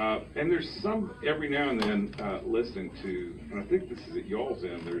 And there's some every now and then listening to, and I think this is at y'all's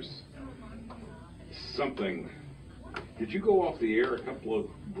end. There's something. Did you go off the air a couple of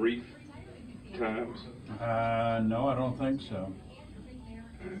brief times? No, I don't think so.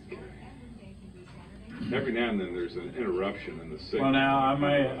 Okay. Every now and then there's an interruption in the signal. Well,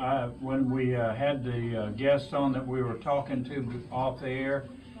 now, when we had the guest on that we were talking to off the air,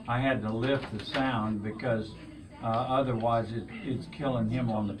 I had to lift the sound because otherwise it's killing him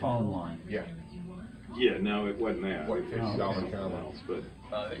on the phone line. Yeah. Yeah, no, it wasn't that. What, $50 something else, but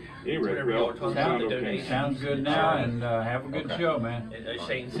anyway, well, sounds good now, and have a good show, man.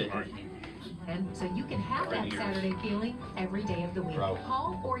 Shane said. And so you can have that Saturday feeling every day of the week.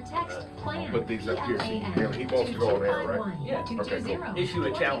 Call or text PLAN. I'll put these up here so you can hear. He wants to go on air, right? Yeah. Okay, cool. Issue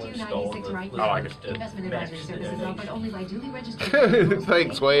a challenge stall. I like it. Investment advisory services offered only by duly registered.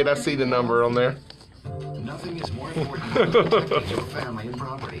 Thanks, Wade. I see the number on there. Nothing is more important than protecting your family and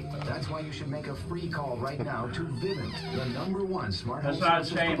property. That's why you should make a free call right now to Vivint, the #1 smart home That's not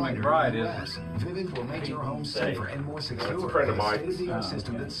service Shane provider McBride, in the is US. Vivint will make your home safer and more secure That's a friend of with a mine. state-of-the-art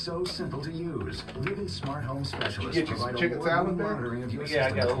system that's so simple to use. Vivint smart home specialists Get you some provide chicken award-winning salad there? monitoring of your Yeah, I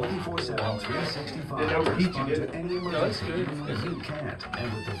system got a 24/7, 365. Didn't overheat you, Respond did to it? any emergency, even when you can't.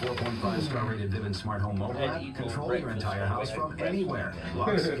 And with the 4.5-star rated Vivint smart home mobile app, control your entire house from anywhere.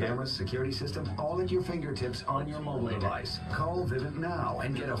 Locks, cameras, security system, all at your fingertips on your mobile device. Call Vivint now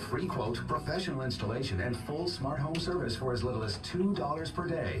and get a free quote, professional installation, and full smart home service for as little as $2 per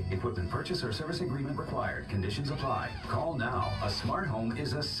day. Equipment purchase or service agreement required. Conditions apply. Call now. A smart home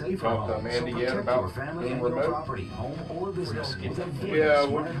is a safer Talk to home. So Amanda yet protect about your family being and your remote? property, home or business with a Vivint Yeah, we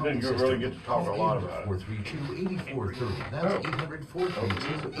smart home didn't system. really get to talk a lot about it. 800-432-8430. That's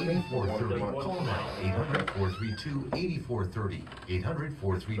 800-432-8430. Call now. 800-432-8430.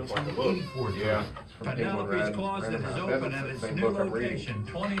 800-432-8430. Yeah. Penelope's Closet is open at its new location,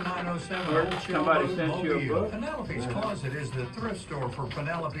 2907 Old Shell Somebody Road, sent you a Mobile. book? Penelope's Closet is the thrift store for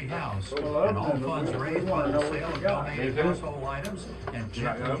Penelope House, Well, and all funds raised by the sale of donated Is it? household items and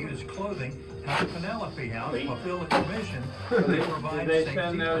cheaply used clothing help Penelope House fulfill its mission to provide they safety,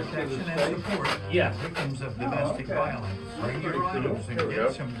 send those to the protection, and state? support Yeah. to victims of domestic okay. violence. Bring your Pretty cool. items and Here we go.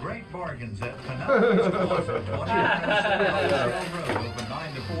 get some great bargains at Penelope's Closet, 2907 Old Shell Road, open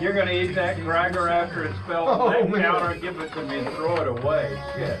 9 to 4. You're gonna eat that cracker after it's spelled back down or give it to me and throw it away.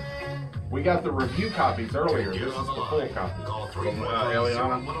 Shit. We got the review copies earlier. This is the full copy. Call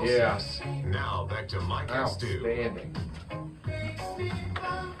Eliana? Yeah. Now back to Mike and Stu. Outstanding.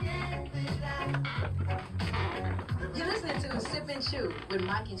 You're listening to Sip and Chew with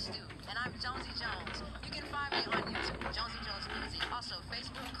Mike and Stu. And I'm Jonesy Jones. You can find me on YouTube, Jonesy Jones Music, also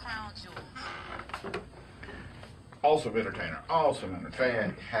Facebook, Crown Jewels. Awesome entertainer. Awesome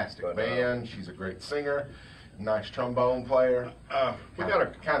entertainer. Fantastic band. She's a great singer. Nice trombone player. We got a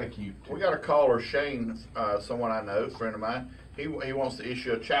kind of cute. We got a caller, Shane, someone I know, a friend of mine. He wants to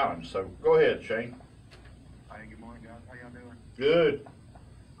issue a challenge. So go ahead, Shane. Hey, good morning, guys. How y'all doing? Good.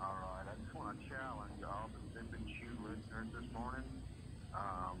 All right. I just want to challenge all the Sip and Chew listeners this morning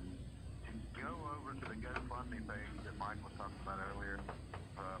to go over to the GoFundMe page that Mike was talking about earlier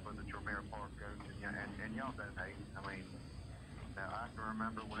for the Tremere Park goats. And y'all donate. I mean, now I can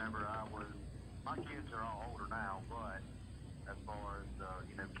remember whenever my kids are all older now, but as far as,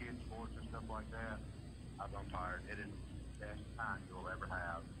 kids sports and stuff like that, I've gone tired. It is the best time you'll ever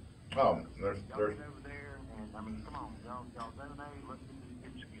have. Oh, there's. Y'all get over there, and I mean, come on, y'all donate. Let's get these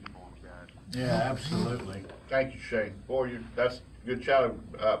kids uniforms, guys. Yeah, absolutely. Thank you, Shane. Boy, that's a good challenge.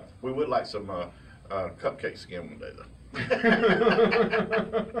 We would like some cupcakes again one day, though.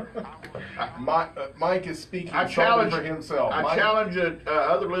 Mike is speaking I challenge for himself. I challenge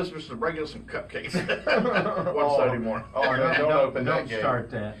other listeners to bring us some cupcakes one Saturday morning. Oh, don't open that Don't gate.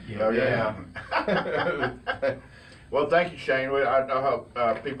 start that. Oh, yeah. Well, thank you, Shane. I hope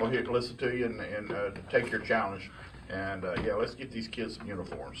people here can listen to you and take your challenge. And yeah, let's get these kids some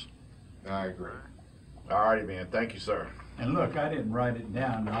uniforms. I agree. All righty, man. Thank you, sir. And look, I didn't write it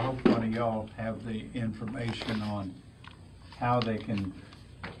down. I hope one of y'all have the information on how they can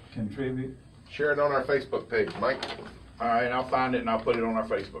contribute. Share it on our Facebook page, Mike. All right, I'll find it and I'll put it on our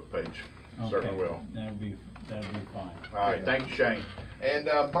Facebook page. Certainly will. That'd be fine. All right, thank you, Shane. And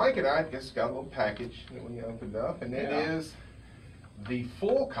Mike and I just got a little package that we opened up, and it is the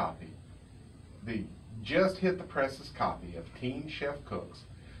full copy, the just hit the presses copy of Teen Chef Cooks,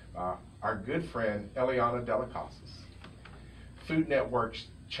 our good friend Eliana Delacasas, Food Network's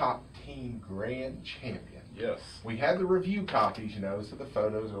Chop Teen Grand Champion. Yes. We had the review copies, so the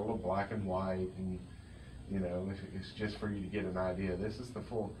photos are a little black and white, and it's just for you to get an idea. This is the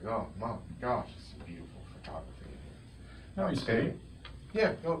full. Oh my gosh, it's beautiful photography in here. Let me see.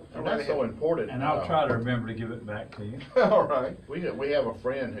 Yeah, And that's so important. And I'll try to remember to give it back to you. All right. We have a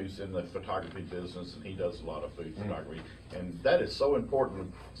friend who's in the photography business, and he does a lot of food photography, and that is so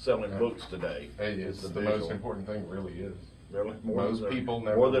important selling books today. It's the most important thing, really is. Really? Most people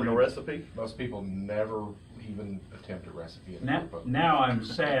never more than a read- recipe? Most people never even attempt a recipe in Now, their book. now I'm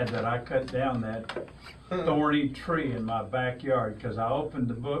sad that I cut down that thorny tree in my backyard because I opened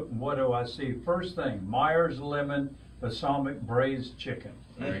the book and what do I see? First thing, Myers lemon balsamic braised chicken.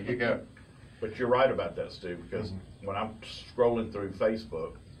 There you go. But you're right about that, Steve, because when I'm scrolling through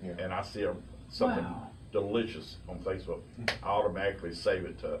Facebook and I see something delicious on Facebook, I automatically save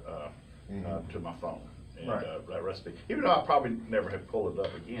it to my phone. And, that recipe, even though I probably never have pulled it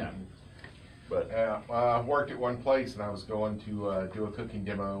up again. But I worked at one place and I was going to do a cooking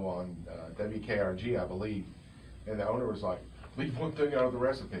demo on WKRG, I believe, and the owner was like, "Leave one thing out of the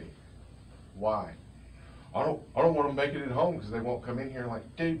recipe." Why? I don't want them making it at home because they won't come in here. Like,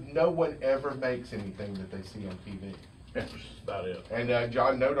 dude, no one ever makes anything that they see on TV. That's about it. And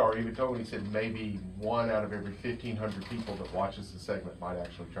John Nodar even told me, he said maybe 1 out of every 1,500 people that watches the segment might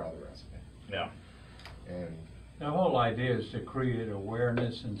actually try the recipe. Yeah. And the whole idea is to create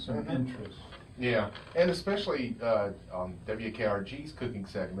awareness and some interest. yeah, and especially on WKRG's cooking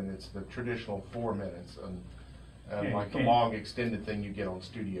segment, it's the traditional 4 minutes, and like the long extended thing you get on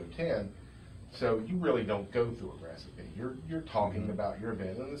Studio 10. So you really don't go through a recipe. You're talking about your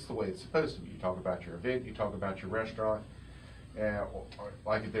event, and it's the way it's supposed to be. You talk about your event, you talk about your restaurant, and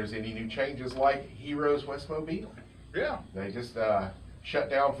like if there's any new changes, like Heroes Westmobile. Yeah. They just shut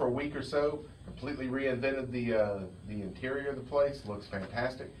down for a week or so, completely reinvented the interior of the place. Looks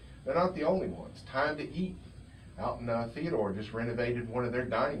fantastic. They're not the only ones. Time to Eat out in Theodore just renovated one of their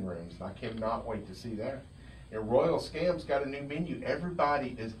dining rooms. I cannot wait to see that. And Royal Scam's got a new menu.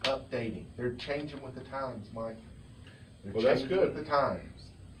 Everybody is updating. They're changing with the times, Mike. They're Well, that's changing good. with the times.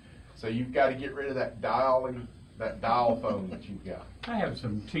 So you've got to get rid of that dial phone that you've got. I have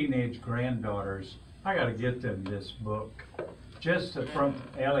some teenage granddaughters. I got to get them this book. Just from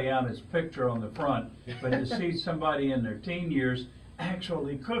Eliana's picture on the front, but to see somebody in their teen years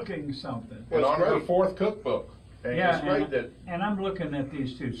actually cooking something. Well, on her 4th cookbook. And yeah, it's great that. And I'm looking at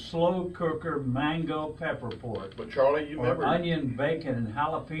these two: slow cooker mango pepper pork. But Charlie, you remember onion, bacon, and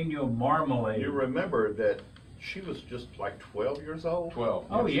jalapeno marmalade. You remember that she was just like 12 years old. 12.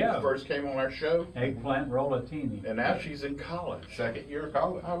 Oh, when yeah. She first came on our show. Eggplant rollatini. And now she's in college. 2nd year of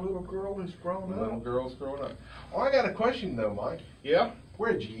college. Our little girl is grown up. Little girl's growing up. Oh, I got a question though, Mike. Yeah.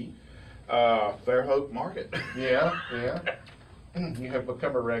 Where'd you eat? Fairhope Market. Yeah. You have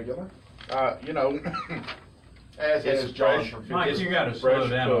become a regular. You know. As is John from Mike, you got to slow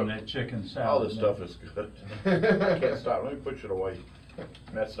down on that chicken salad. All this stuff is good. I can't stop. Let me push it away.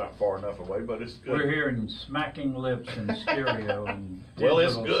 That's not far enough away, but it's good. We're hearing smacking lips and stereo and well,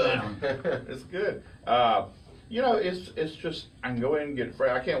 it's digital good. sound. It's good. You know, it's just I can go in and get it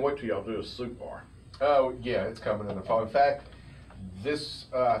fresh. I can't wait till y'all do a soup bar. Oh yeah, it's coming in the fall. In fact, this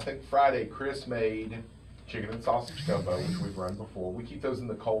I think Friday, Chris made chicken and sausage gumbo, which we've run before. We keep those in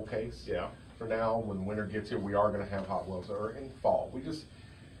the cold case. Yeah. For now, when winter gets here, we are going to have hot wells. Or in fall,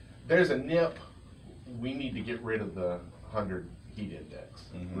 there's a nip. We need to get rid of the 100 heat index,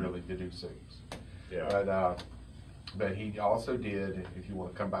 really, to do soups. Yeah. But he also did, if you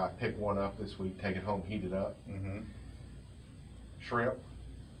want to come by, pick one up this week, take it home, heat it up. Shrimp,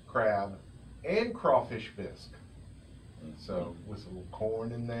 crab, and crawfish bisque. So with some little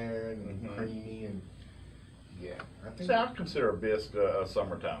corn in there and creamy and yeah. I think See, I consider a bisque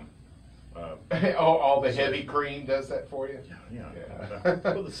summertime. all the heavy cream does that for you? Yeah.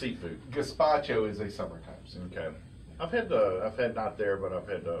 For the seafood. Gazpacho is a summertime soup. Okay. I've had not there, but I've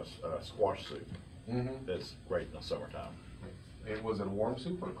had squash soup. That's great in the summertime. It was a warm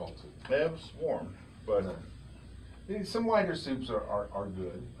soup or a cold soup? It was warm, but some lighter soups are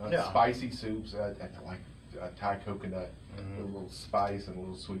good. Spicy soups, like Thai coconut, with a little spice and a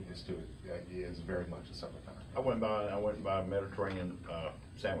little sweetness to it. Is very much a summertime. I went by Mediterranean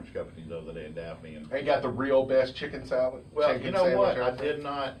sandwich company the other day in Daphne, and they got the real best chicken salad. Well, you know what? I did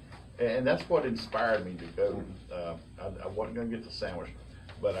not, and that's what inspired me to go. I wasn't going to get the sandwich,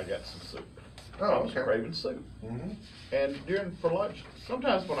 but I got some soup. I was craving soup. And for lunch,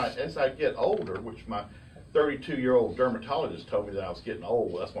 sometimes as I get older, which my 32-year-old dermatologist told me that I was getting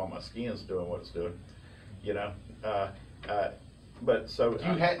old. That's why my skin's doing what it's doing. You know. But so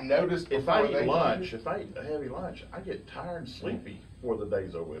you hadn't noticed if I eat lunch, if I eat a heavy lunch, I get tired and sleepy before the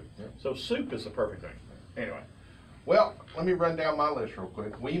day's over with. So soup is the perfect thing. Anyway. Well, let me run down my list real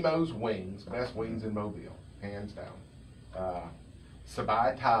quick. Wemo's Wings, best wings in Mobile, hands down.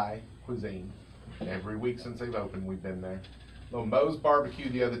 Sabai Thai Cuisine. Every week since they've opened, we've been there. Little Moe's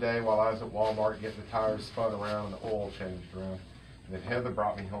Barbecue the other day while I was at Walmart getting the tires spun around and the oil changed around. And then Heather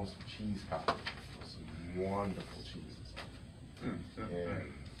brought me home some Cheese Cottage. Some wonderful cheeses.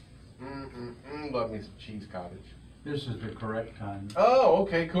 Love me some Cheese Cottage. This is the correct time. Oh,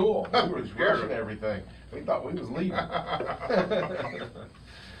 okay, cool. We were rushing everything. We thought we was leaving.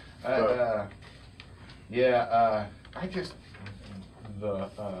 I just,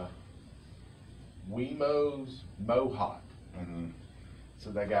 the Wemo's Mohawk. So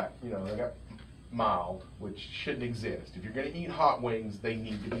they got mild, which shouldn't exist. If you're going to eat hot wings, they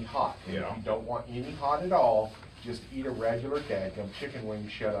need to be hot. And if you don't want any hot at all, just eat a regular dadgum chicken wing,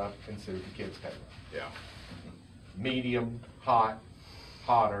 shut up, and sit at the kids' table. Yeah. Medium, hot,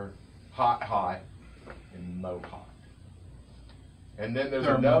 hotter, hot, and Mohawk. And then there's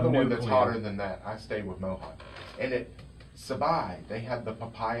another one that's hotter than that. I stay with Mohawk. And at Sabai, they have the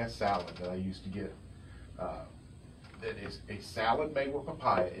papaya salad that I used to get That is a salad made with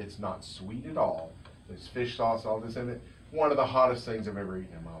papaya. It's not sweet at all. There's fish sauce, all this in it. One of the hottest things I've ever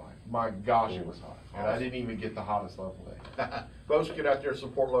eaten in my life. My gosh, it was hot. And I didn't even get the hottest level there. Folks, get out there,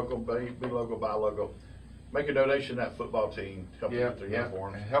 support local, be local, buy local. Make a donation to that football team. Help them with their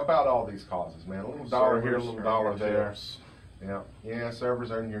uniforms. And help out all these causes, man. A little dollar here, a little dollar there. Yeah,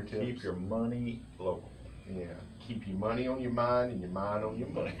 servers earn your tips. Keep your money local. Yeah, keep your money on your mind and your mind on your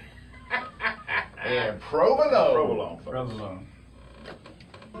money. And provolone. Provolone. Provolone.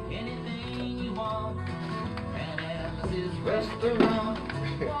 Anything you want, Anna's restaurant.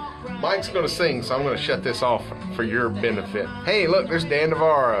 Mike's going to sing, so I'm going to shut this off for your benefit. Hey, look, there's Dan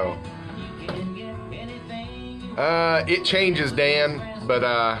Navarro. It changes, Dan, but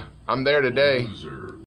I'm there today.